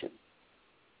imagination.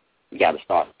 You got to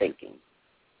start thinking.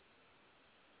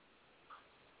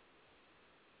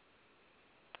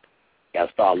 You got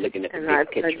to start looking at the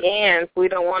big picture. Again, we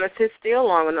don't want to sit still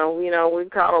long enough. We're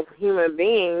called human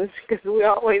beings because we're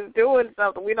always doing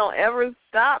something. We don't ever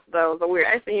stop, though. So we're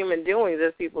actually human doings,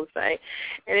 as people say.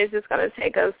 And it's just going to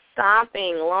take us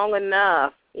stopping long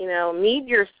enough. Meet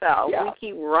yourself. Yeah. We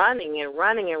keep running and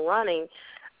running and running.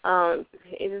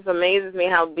 It just amazes me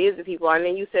how busy people are. And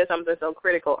then you said something so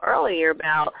critical earlier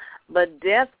about, but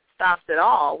death stops it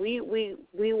all. We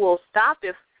will stop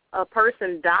if a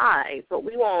person dies, but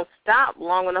we won't stop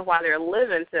long enough while they're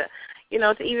living to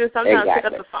even sometimes pick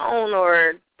up the phone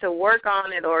or to work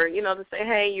on it or, to say,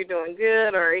 hey, you're doing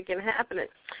good, or it can happen.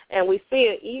 And we see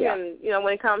it even,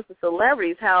 when it comes to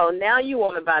celebrities, how now you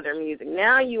want to buy their music.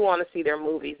 Now you want to see their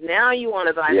movies. Now you want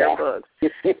to buy their books.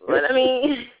 But, I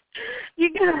mean,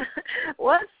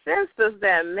 what sense does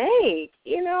that make?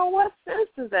 What sense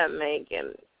does that make?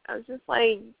 And I was just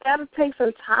like, you got to take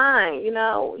some time. You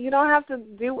don't have to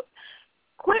do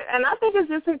quick. And I think it's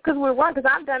just because we're working,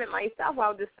 because I've done it myself. I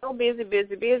was just so busy.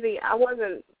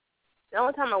 The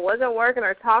only time I wasn't working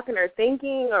or talking or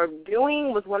thinking or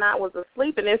doing was when I was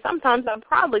asleep, and then sometimes I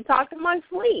probably talked in my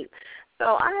sleep.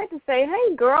 So I had to say,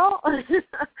 hey, girl,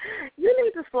 you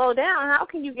need to slow down. How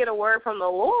can you get a word from the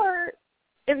Lord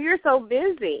if you're so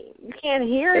busy? You can't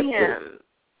hear him.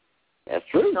 That's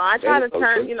true. So I try to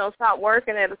stop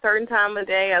working at a certain time of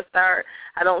day.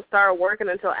 I don't start working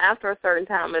until after a certain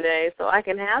time of day, so I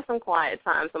can have some quiet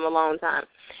time, some alone time.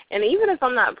 And even if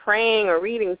I'm not praying or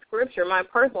reading scripture, my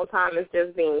personal time is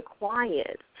just being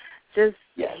quiet, just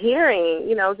hearing,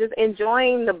 just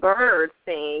enjoying the birds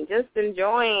sing, just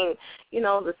enjoying,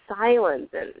 the silence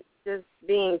and just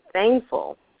being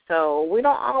thankful. So we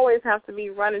don't always have to be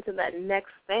running to that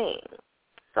next thing.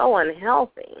 So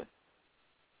unhealthy.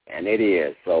 And it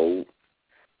is. So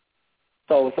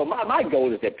my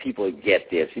goal is that people get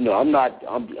this.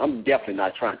 I'm definitely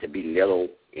not trying to belittle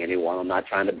anyone. I'm not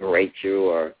trying to berate you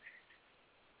or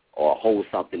hold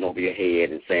something over your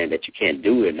head and saying that you can't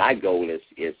do it. My goal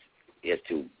is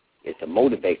to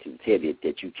motivate you to tell you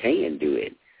that you can do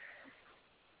it.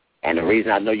 And the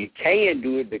reason I know you can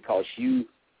do it because you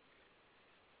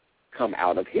come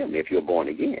out of him if you're born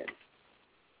again.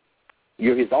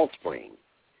 You're his offspring.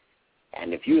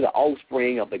 And if you're the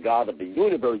offspring of the God of the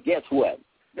universe, guess what?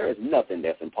 There is nothing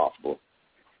that's impossible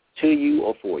to you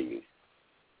or for you.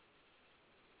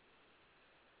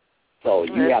 So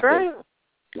you have to,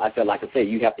 like I said,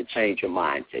 you have to change your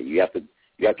mindset. You have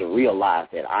to realize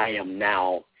that I am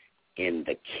now in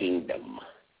the kingdom.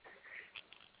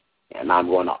 and I'm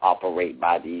going to operate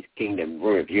by these kingdom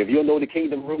rules. If you don't know the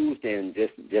kingdom rules, then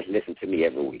just listen to me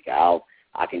every week.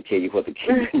 I can tell you what the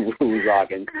kingdom rules are.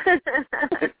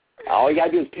 All you got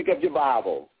to do is pick up your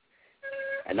Bible.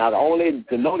 And not only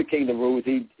to know the kingdom rules,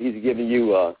 he's giving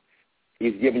you a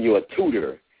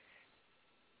tutor,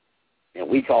 and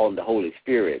we call him the Holy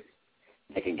Spirit,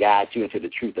 that can guide you into the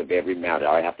truth of every matter.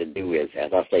 All you have to do is,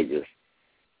 as I say, just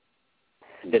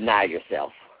deny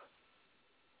yourself.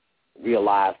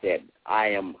 Realize that I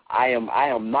am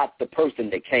not the person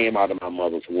that came out of my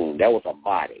mother's womb. That was a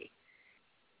body.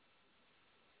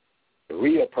 The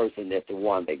real person is the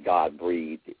one that God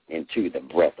breathed into the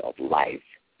breath of life,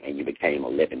 and you became a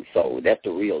living soul. That's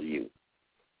the real you.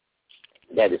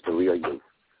 That is the real you.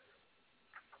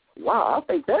 Wow, I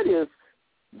think that is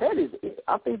it.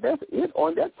 I think that's it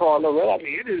on that part, Loretta. I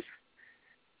mean, it is.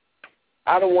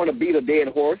 I don't want to beat a dead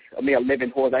horse. I mean, a living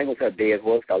horse. I ain't going to say a dead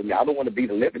horse because I don't want to beat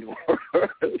a living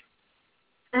horse.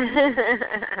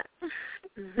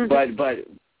 But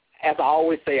as I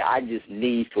always say, I just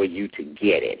need for you to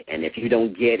get it. And if you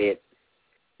don't get it,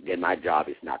 then my job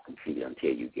is not complete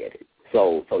until you get it.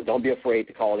 So don't be afraid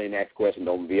to call in and ask questions.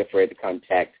 Don't be afraid to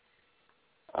contact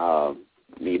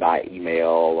me by email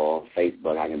or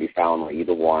Facebook. I can be found on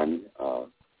either one.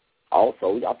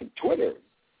 Also, I think Twitter.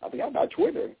 I forgot about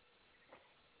Twitter.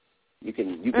 You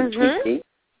can tweet me.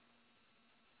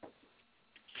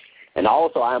 And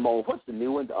also, I'm on, what's the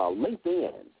new one?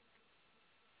 LinkedIn.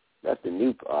 That's the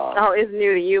new. It's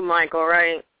new to you, Michael,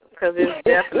 right? Because it's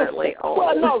definitely old.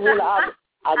 Well, no, really,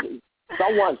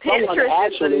 someone Pinterest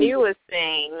actually, is the newest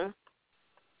thing.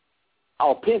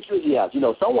 Oh, Pinterest, yes.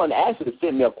 Someone actually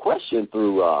sent me a question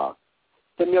through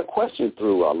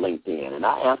LinkedIn, and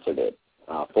I answered it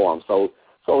for them. So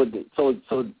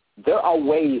there are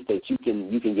ways that you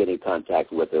can get in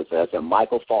contact with us. That's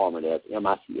Michael Farmer. That's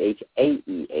Michael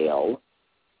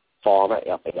Farmer, Farmer.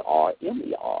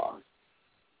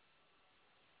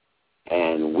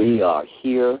 And we are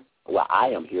here. Well, I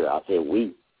am here. I'll say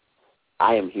we.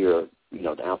 I am here,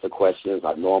 to answer questions.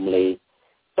 I normally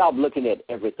stop looking at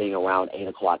everything around 8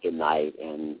 o'clock at night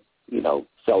and,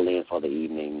 settle in for the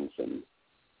evenings and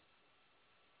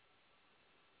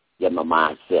get my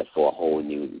mind set for a whole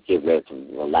get ready to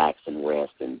relax and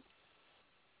rest and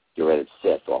get ready to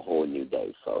set for a whole new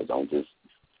day. So don't just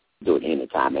do it any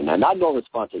time. And I don't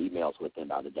respond to emails within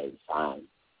about a day's time.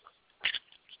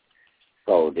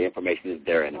 So the information is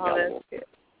there and available. That's good.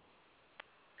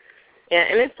 Yeah,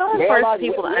 and it's so important for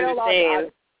people to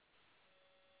understand.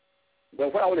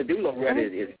 But what I want to do, Loretta,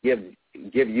 is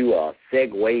give you a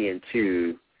segue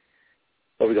into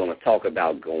what we're going to talk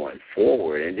about going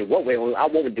forward. And what way I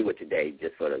won't do it today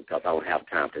just because I don't have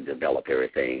time to develop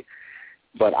everything.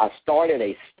 But I started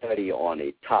a study on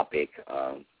a topic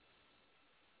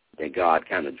that God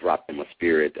kind of dropped in my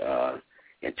spirit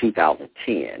in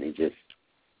 2010.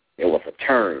 It was a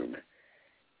term,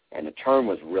 and the term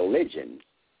was religion.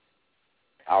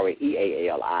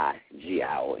 REALIGION,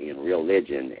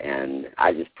 religion, and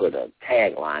I just put a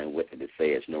tagline with it that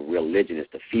says, religion is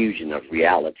the fusion of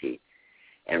reality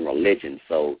and religion.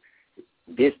 So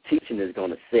this teaching is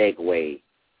going to segue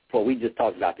what we just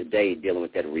talked about today, dealing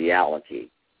with that reality,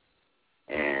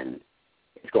 and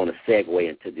it's going to segue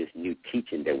into this new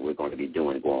teaching that we're going to be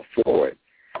doing going forward.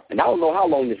 And I don't know how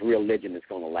long this religion is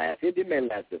going to last. It may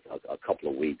last just a couple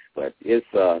of weeks, but it's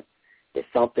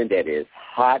something that is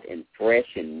hot and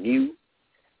fresh and new.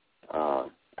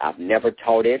 I've never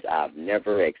taught it. I've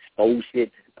never exposed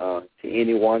it to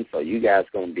anyone. So you guys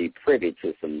are going to be privy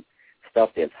to some stuff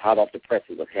that's hot off the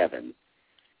presses of heaven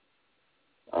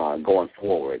going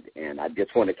forward. And I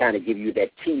just want to kind of give you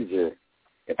that teaser.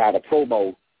 If I had a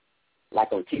promo,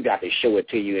 like on TV, I could show it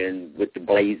to you and with the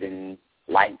blazing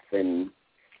lights and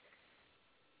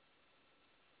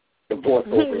the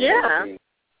voiceover. Yeah.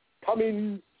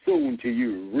 Coming soon to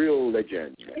you, real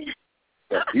legend,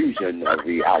 the fusion of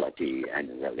reality and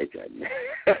religion.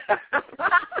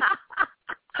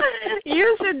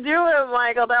 You should do it,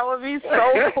 Michael. That would be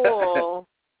so cool.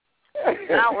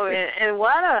 And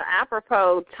what an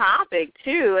apropos topic,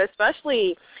 too,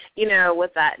 especially,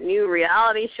 with that new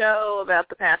reality show about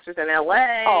the pastors in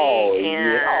L.A.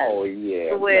 Oh,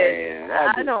 yeah, man.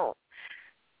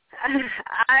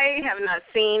 I have not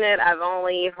seen it. I've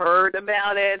only heard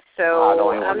about it. So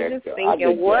I'm just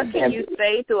thinking, what can you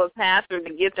say to a pastor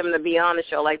to get them to be on a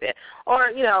show like that?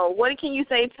 Or, what can you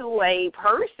say to a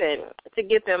person to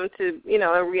get them to,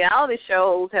 reality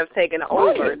shows have taken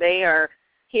over. They are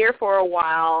here for a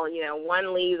while.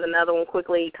 One leaves, another one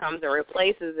quickly comes and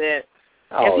replaces it.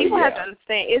 And people have to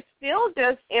understand, it's still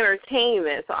just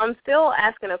entertainment. So I'm still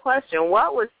asking a question.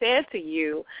 What was said to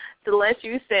you to let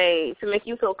you say, to make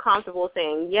you feel comfortable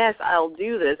saying, yes, I'll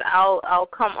do this. I'll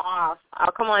come on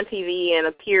TV and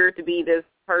appear to be this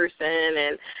person,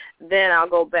 and then I'll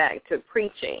go back to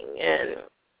preaching. And,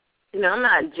 I'm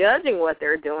not judging what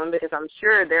they're doing, because I'm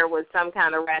sure there was some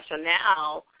kind of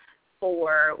rationale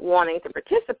for wanting to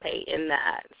participate in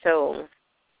that. So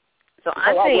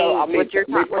I think what you're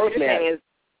saying is...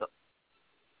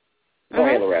 Go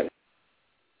ahead, Loretta.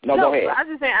 No, go ahead. I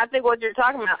was just saying, I think what you're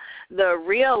talking about, the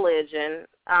religion,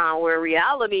 where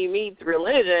reality meets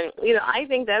religion, I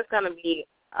think that's going to be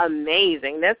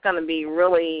amazing. That's going to be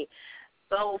really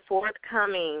so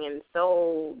forthcoming and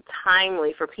so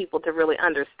timely for people to really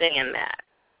understand that.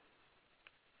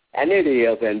 And it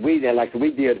is, and we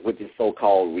did with this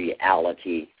so-called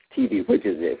reality TV, which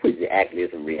actually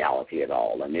isn't reality at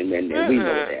all. I mean, and we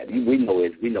know that. We know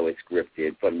it's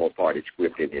scripted. For the most part, it's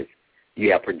scripted.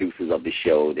 You have producers of the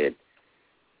show that,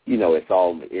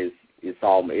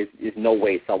 it's no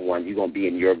way someone, you're gonna be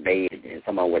in your bed and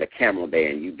someone with a camera there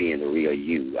and you being the real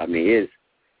you. I mean,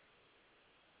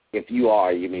 if you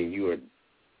are, you're an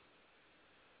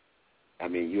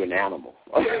animal.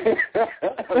 That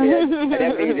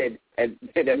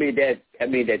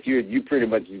means that you pretty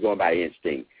much is going by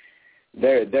instinct.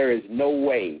 There is no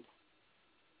way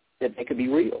that they could be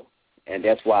real, and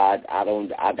that's why I don't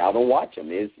watch them.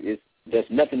 There's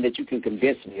nothing that you can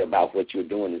convince me about what you're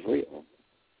doing is real,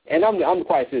 and I'm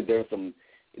quite sure there are some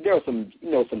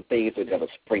things that are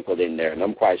sprinkled in there, and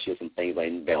I'm quite sure some things are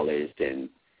embellished, and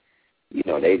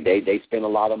they spend a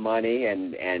lot of money,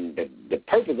 and the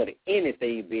purpose of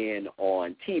anything being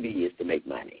on TV is to make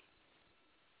money.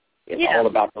 It's all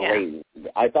about the ratings.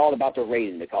 It's all about the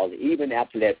ratings, because even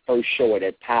after that first show or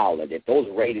that pilot, if those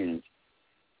ratings,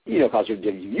 because you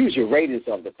use your ratings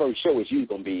of the first show, it's usually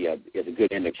going to be is a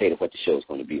good indicator of what the show is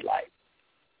going to be like.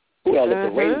 Well,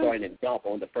 if the ratings are in the dump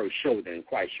on the first show, then I'm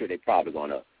quite sure they're probably going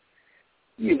to,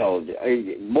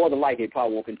 more than likely they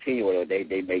probably won't continue it, or they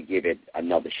may give it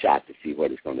another shot to see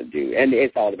what it's going to do. And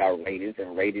it's all about ratings,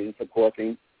 and ratings, of course,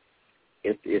 is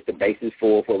the basis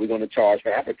for what we're going to charge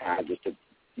for advertisers to,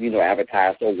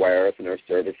 advertise their wares and their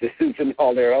services and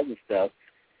all their other stuff,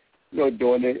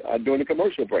 during the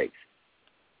commercial breaks.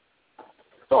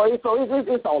 So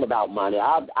it's all about money.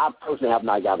 I personally have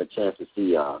not got a chance to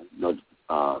see,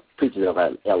 Preachers of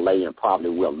L.A. and probably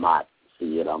will not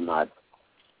see it. I'm not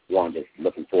one that's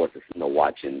looking forward to,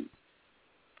 watching,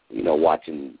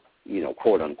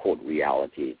 quote unquote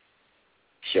reality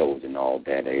shows and all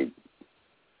that. They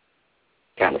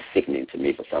kind of sickening to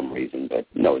me for some reason, but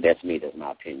no, that's me. That's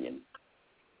my opinion,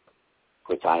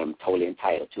 which I am totally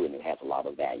entitled to, and it has a lot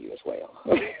of value as well.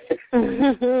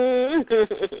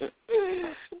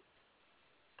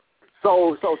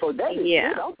 So that is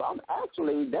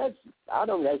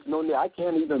I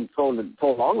can't even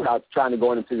prolong without trying to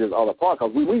go into this other part,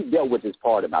 because we dealt with this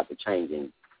part about the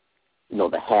changing,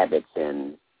 the habits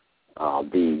and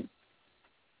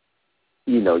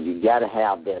you got to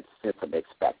have that sense of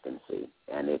expectancy,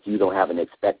 and if you don't have an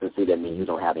expectancy, that means you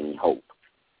don't have any hope.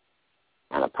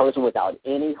 And a person without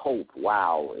any hope,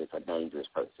 is a dangerous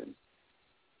person.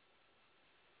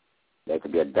 They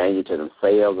could be a danger to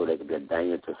themselves, or they could be a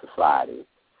danger to society.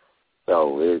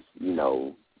 So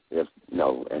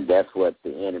and that's what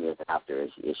the enemy is after,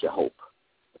 is your hope.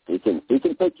 If he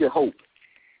can take your hope,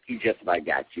 he just about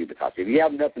got you, because if you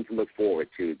have nothing to look forward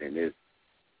to, then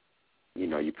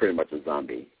you're pretty much a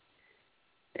zombie.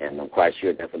 And I'm quite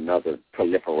sure that's another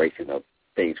proliferation of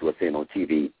things we're seeing on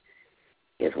TV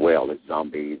as well, as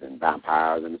zombies and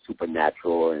vampires and the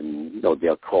supernatural and,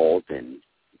 the occult, and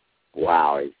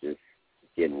it's just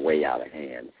getting way out of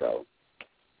hand. So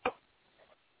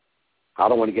I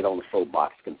don't want to get on the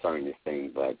soapbox concerning this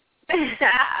thing, but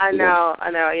I know.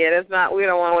 Yeah, that's not. We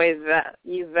don't want to waste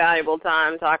use valuable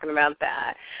time talking about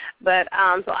that. But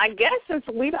so I guess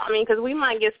because we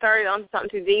might get started on something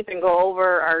too deep and go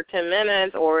over our 10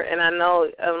 minutes, and I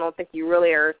don't think you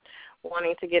really are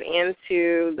wanting to get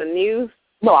into the new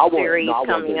series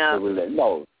coming up.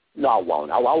 No, I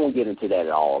won't. I won't get into that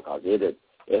at all, because it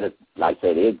like I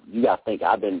said, you got to think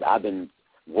I've been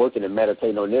working and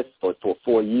meditating on this for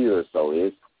 4 years, so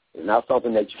it's not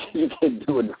something that you can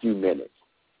do in a few minutes.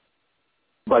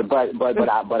 But I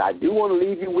do want to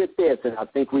leave you with this, and I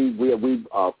think we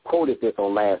quoted this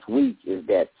on last week, is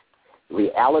that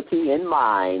reality in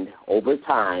mind over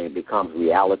time becomes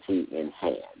reality in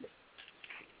hand.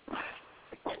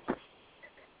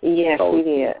 Yes, we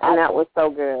did, and that was so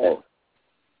good.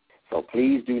 So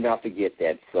please do not forget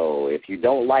that. So if you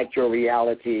don't like your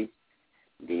reality,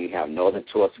 then you have no other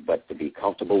choice but to be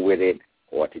comfortable with it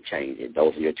or to change it.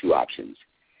 Those are your two options.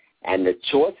 And the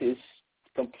choice is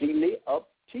completely up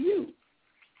to you.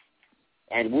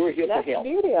 And we're here to help. That's the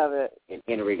beauty of it. In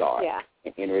any regard. Yeah.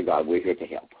 In any regard, we're here to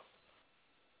help.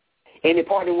 Any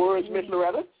parting words, Miss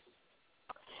Loretta?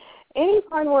 Any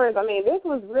parting words? I mean, this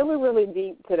was really, really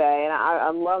deep today, and I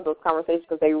love those conversations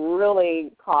because they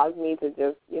really caused me to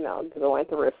just, to go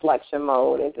into reflection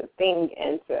mode and to think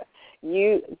and to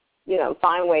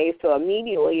find ways to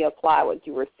immediately apply what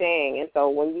you were saying. And so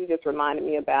when you just reminded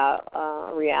me about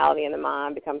reality in the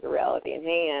mind becomes a reality in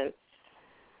hand,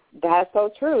 that's so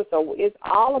true. So it's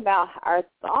all about our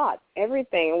thoughts,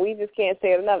 everything. We just can't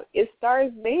say it enough. It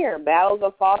starts there. Battles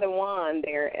are fought and won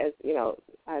there, as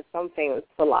some famous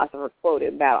philosopher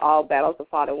quoted, about all battles are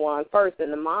fought and won first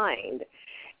in the mind.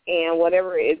 And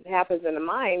whatever happens in the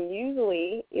mind,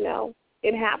 usually,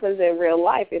 it happens in real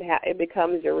life. It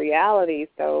becomes your reality.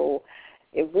 So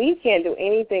if we can't do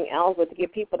anything else but to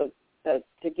get people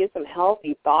to get some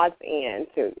healthy thoughts in,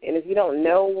 and if you don't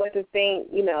know what to think,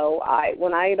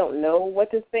 when I don't know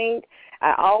what to think,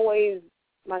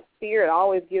 my spirit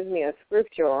always gives me a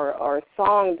scripture or a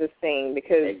song to sing,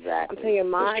 because exactly. I'm telling you,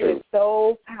 mind is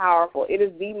so powerful. It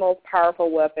is the most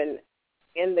powerful weapon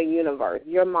in the universe.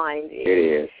 Your mind is.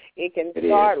 It is. It can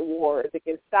start wars. It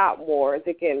can stop wars.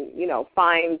 It can,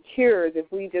 find cures. If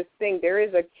we just think there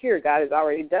is a cure, God has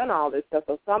already done all this stuff.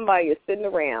 So somebody is sitting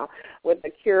around with a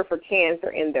cure for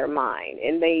cancer in their mind,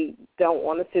 and they don't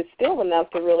want to sit still enough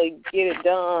to really get it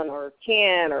done or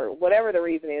whatever the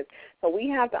reason is. So we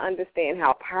have to understand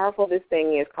how powerful this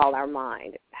thing is called our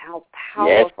mind. How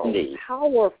powerful. Yes,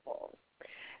 powerful.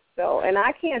 So, and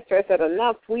I can't stress that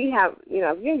enough. We have,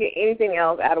 if you can get anything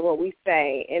else out of what we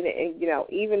say, and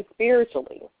even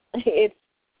spiritually, it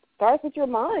starts with your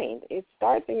mind. It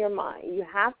starts in your mind. You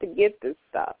have to get this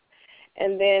stuff.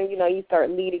 And then, you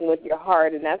start leading with your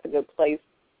heart, and that's a good place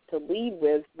to lead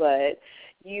with, but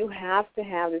you have to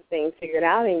have this thing figured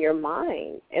out in your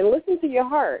mind. And listen to your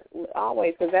heart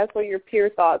always, because that's where your pure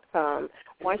thoughts come,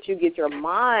 once you get your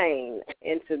mind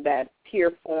into that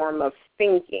pure form of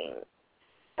thinking.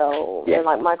 So, and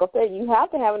like Michael said, you have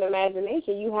to have an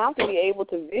imagination. You have to be able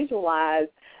to visualize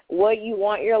what you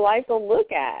want your life to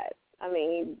look at. I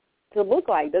mean, to look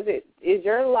like. Is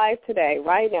your life today,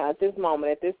 right now, at this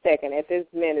moment, at this second, at this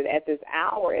minute, at this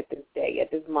hour, at this day,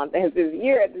 at this month, at this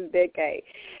year, at this decade,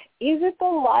 is it the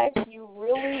life you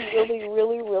really, really,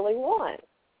 really, really want?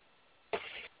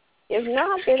 If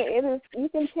not, then you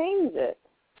can change it.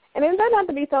 And it doesn't have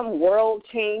to be some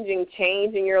world-changing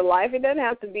change in your life. It doesn't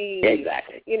have to be,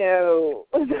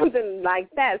 something like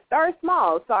that. Start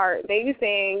small. Start maybe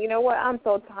saying, you know what, I'm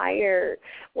so tired.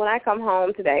 When I come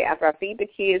home today, after I feed the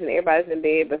kids and everybody's in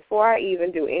bed, before I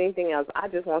even do anything else, I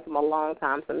just want some alone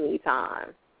time, some me time.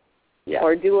 Yeah.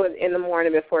 Or do it in the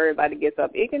morning before everybody gets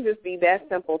up. It can just be that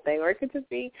simple thing. Or it could just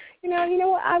be, you know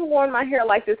what, I've worn my hair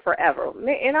like this forever.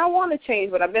 And I want to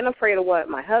change, but I've been afraid of what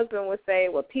my husband would say,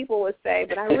 what people would say,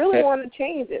 but I really want to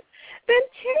change it. Then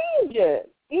change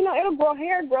it. It'll grow.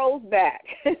 Hair grows back.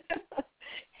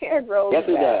 Hair grows back.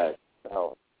 Yes, it does.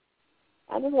 So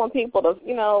I just want people to,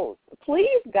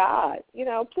 please God,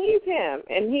 please Him.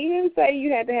 And He didn't say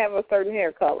you had to have a certain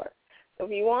hair color. So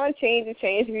if you want to change it,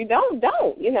 change. If you don't,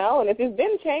 and if it's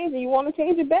been changed and you want to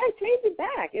change it back, change it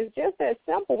back. It's just that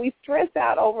simple. We stress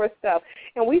out over stuff,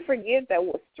 and we forget that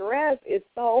stress is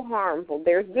so harmful.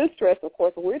 There's good stress, of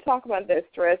course, but we're talking about that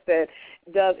stress that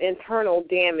does internal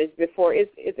damage before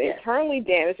it's internally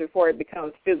damaged before it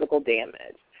becomes physical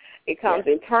damage. It comes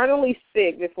internally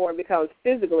sick before it becomes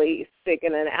physically sick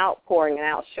and an outpouring and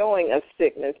outshowing of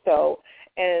sickness. So,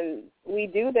 and we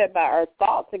do that by our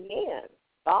thoughts again.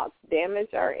 Thoughts damage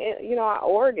our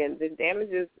organs. It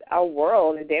damages our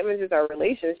world. It damages our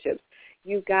relationships.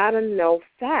 You got to know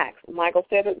facts. Michael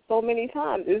said it so many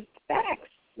times. It's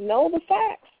facts. Know the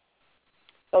facts.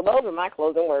 So those are my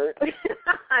closing words.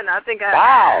 And I think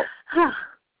Wow.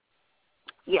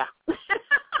 Yeah.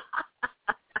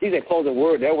 These are closing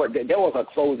words. There was a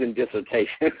closing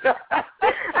dissertation.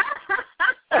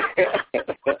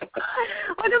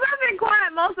 Well, because I've been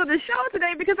quiet most of the show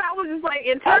today because I was just like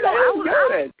internal.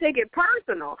 I take it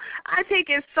personal. I take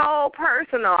it so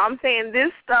personal. I'm saying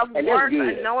this stuff works.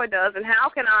 I know it does. And how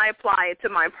can I apply it to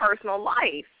my personal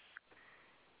life?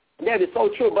 That is so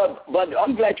true. But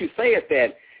I'm glad you say it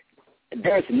that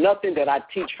there's nothing that I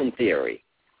teach from theory.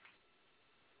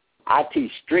 I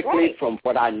teach strictly from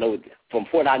what I know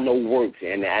works.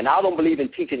 And I don't believe in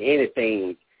teaching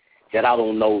anything that I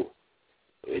don't know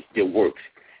it still works,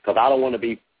 because I don't want to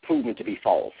be proven to be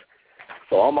false.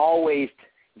 So I'm always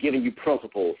giving you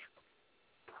principles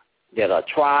that are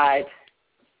tried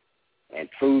and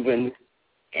proven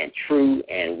and true,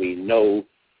 and we know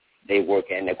they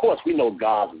work. And, of course, we know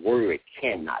God's word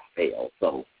cannot fail.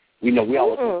 So we know we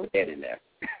always want to put that in there.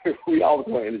 We always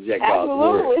want to interject God's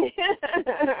word.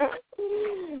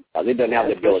 It doesn't have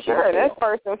the ability to fail. That's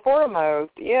first and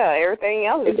foremost. Yeah, everything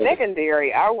else is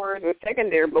secondary. Our words are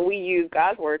secondary, but we use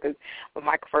God's word because when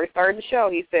Michael first started the show,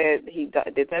 he said he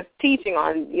did that teaching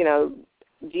on,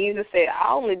 Jesus said,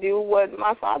 I only do what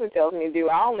my Father tells me to do.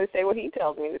 I only say what he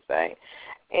tells me to say.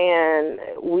 And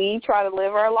we try to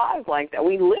live our lives like that.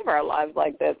 We live our lives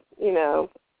like that,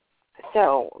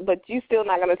 So, but you still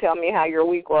not going to tell me how your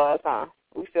week was, huh?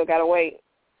 We still got to wait.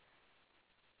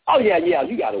 Oh, yeah,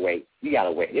 you got to wait.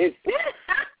 It's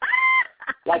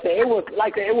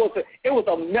it was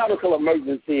a medical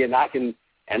emergency, and I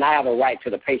have a right to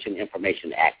the Patient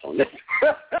Information Act on this.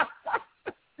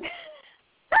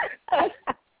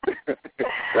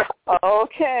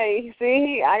 Okay,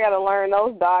 see, I got to learn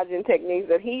those dodging techniques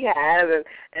that he has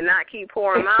and not keep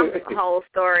pouring my whole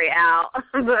story out,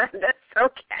 but that's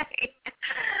okay.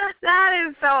 That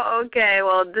is so okay.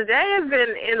 Well, today has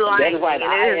been enlightening,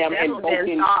 and it has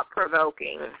definitely been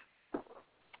thought-provoking.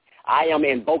 I am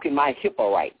invoking my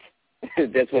HIPAA right.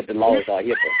 That's what the laws are,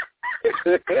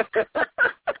 HIPAA.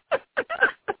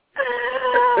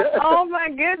 Oh, my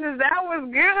goodness, that was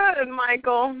good,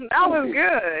 Michael. That was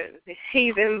good.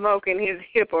 He's invoking his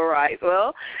HIPAA rights.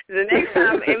 Well, the next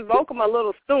time, invoke him a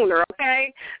little sooner,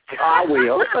 okay? I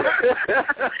will.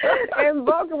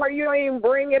 Invoke him where you don't even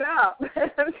bring it up.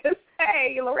 Just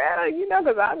say, Loretta,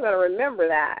 because I'm going to remember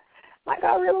that. Like,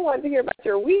 I really want to hear about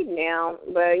your week now,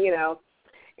 but,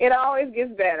 it always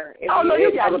gets better. You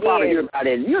got to bother you about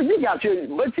it. You got to,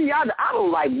 but see, I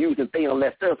don't like using things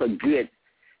unless there's a good,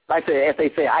 like as they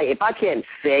say, if I can't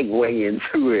segue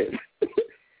into it,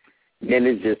 then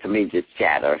it's just, to me, just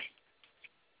chatter.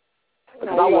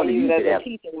 Because I want to use it as a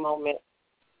teaching moment.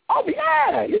 Oh,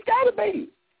 yeah, it's got to be.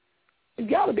 It's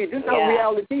got to be. This is not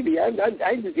reality TV. I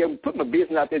just put my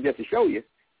business out there just to show you.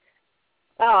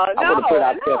 Oh, no, and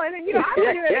I don't do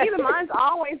it either. Mine's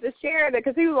always to share that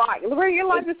because he's like, Loretta, your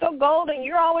life is so golden.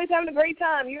 You're always having a great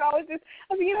time. You're always just,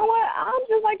 I mean, you know what? I'm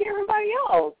just like everybody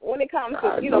else when it comes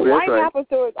to, life happens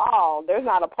to us all. There's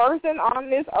not a person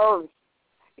on this earth.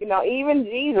 Even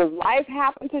Jesus, life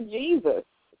happened to Jesus.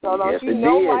 So don't you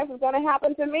know life is going to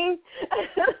happen to me?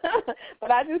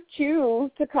 But I just choose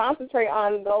to concentrate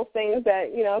on those things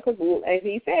that, because as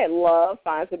he said, love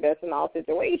finds the best in all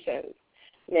situations.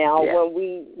 Now,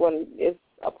 when it's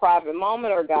a private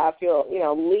moment or God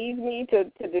leads me to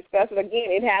discuss it again,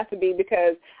 it has to be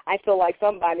because I feel like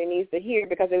somebody needs to hear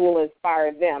because it will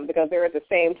inspire them because they're at the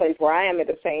same place where I am at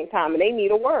the same time and they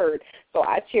need a word. So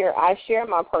I share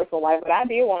my personal life, but I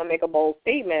did want to make a bold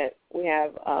statement. We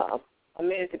have a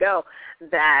minute to go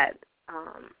that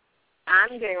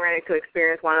I'm getting ready to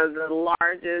experience one of the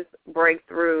largest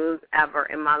breakthroughs ever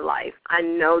in my life. I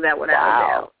know that without a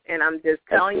doubt, and I'm just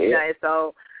telling you guys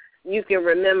so you can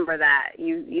remember that.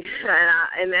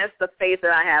 And that's the faith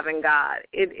that I have in God.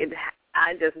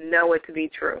 I just know it to be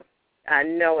true. I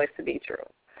know it to be true.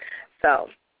 So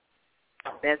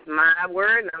that's my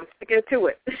word, and I'm sticking to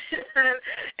it.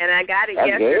 And I got it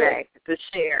yesterday to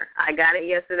share.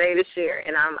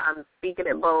 And I'm speaking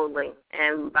it boldly,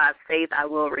 and by faith I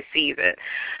will receive it.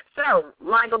 So,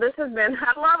 Michael, this has been,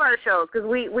 I love our shows because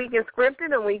we can script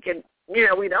it and we can,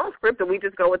 we don't script it. We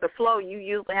just go with the flow. You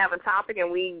usually have a topic,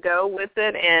 and we go with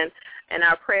it, and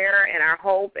our prayer and our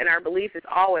hope and our belief is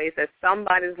always that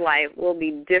somebody's life will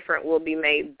be different, will be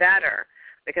made better,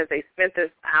 because they spent this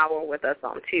hour with us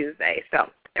on Tuesday. So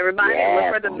everybody,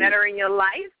 look for the better in your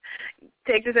life.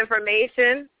 Take this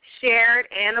information, share it,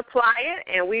 and apply it,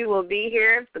 and we will be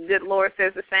here, if the good Lord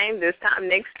says the same, this time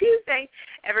next Tuesday.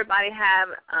 Everybody have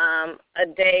a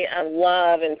day of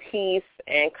love and peace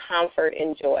and comfort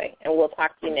and joy, and we'll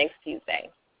talk to you next Tuesday.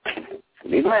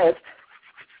 Be blessed.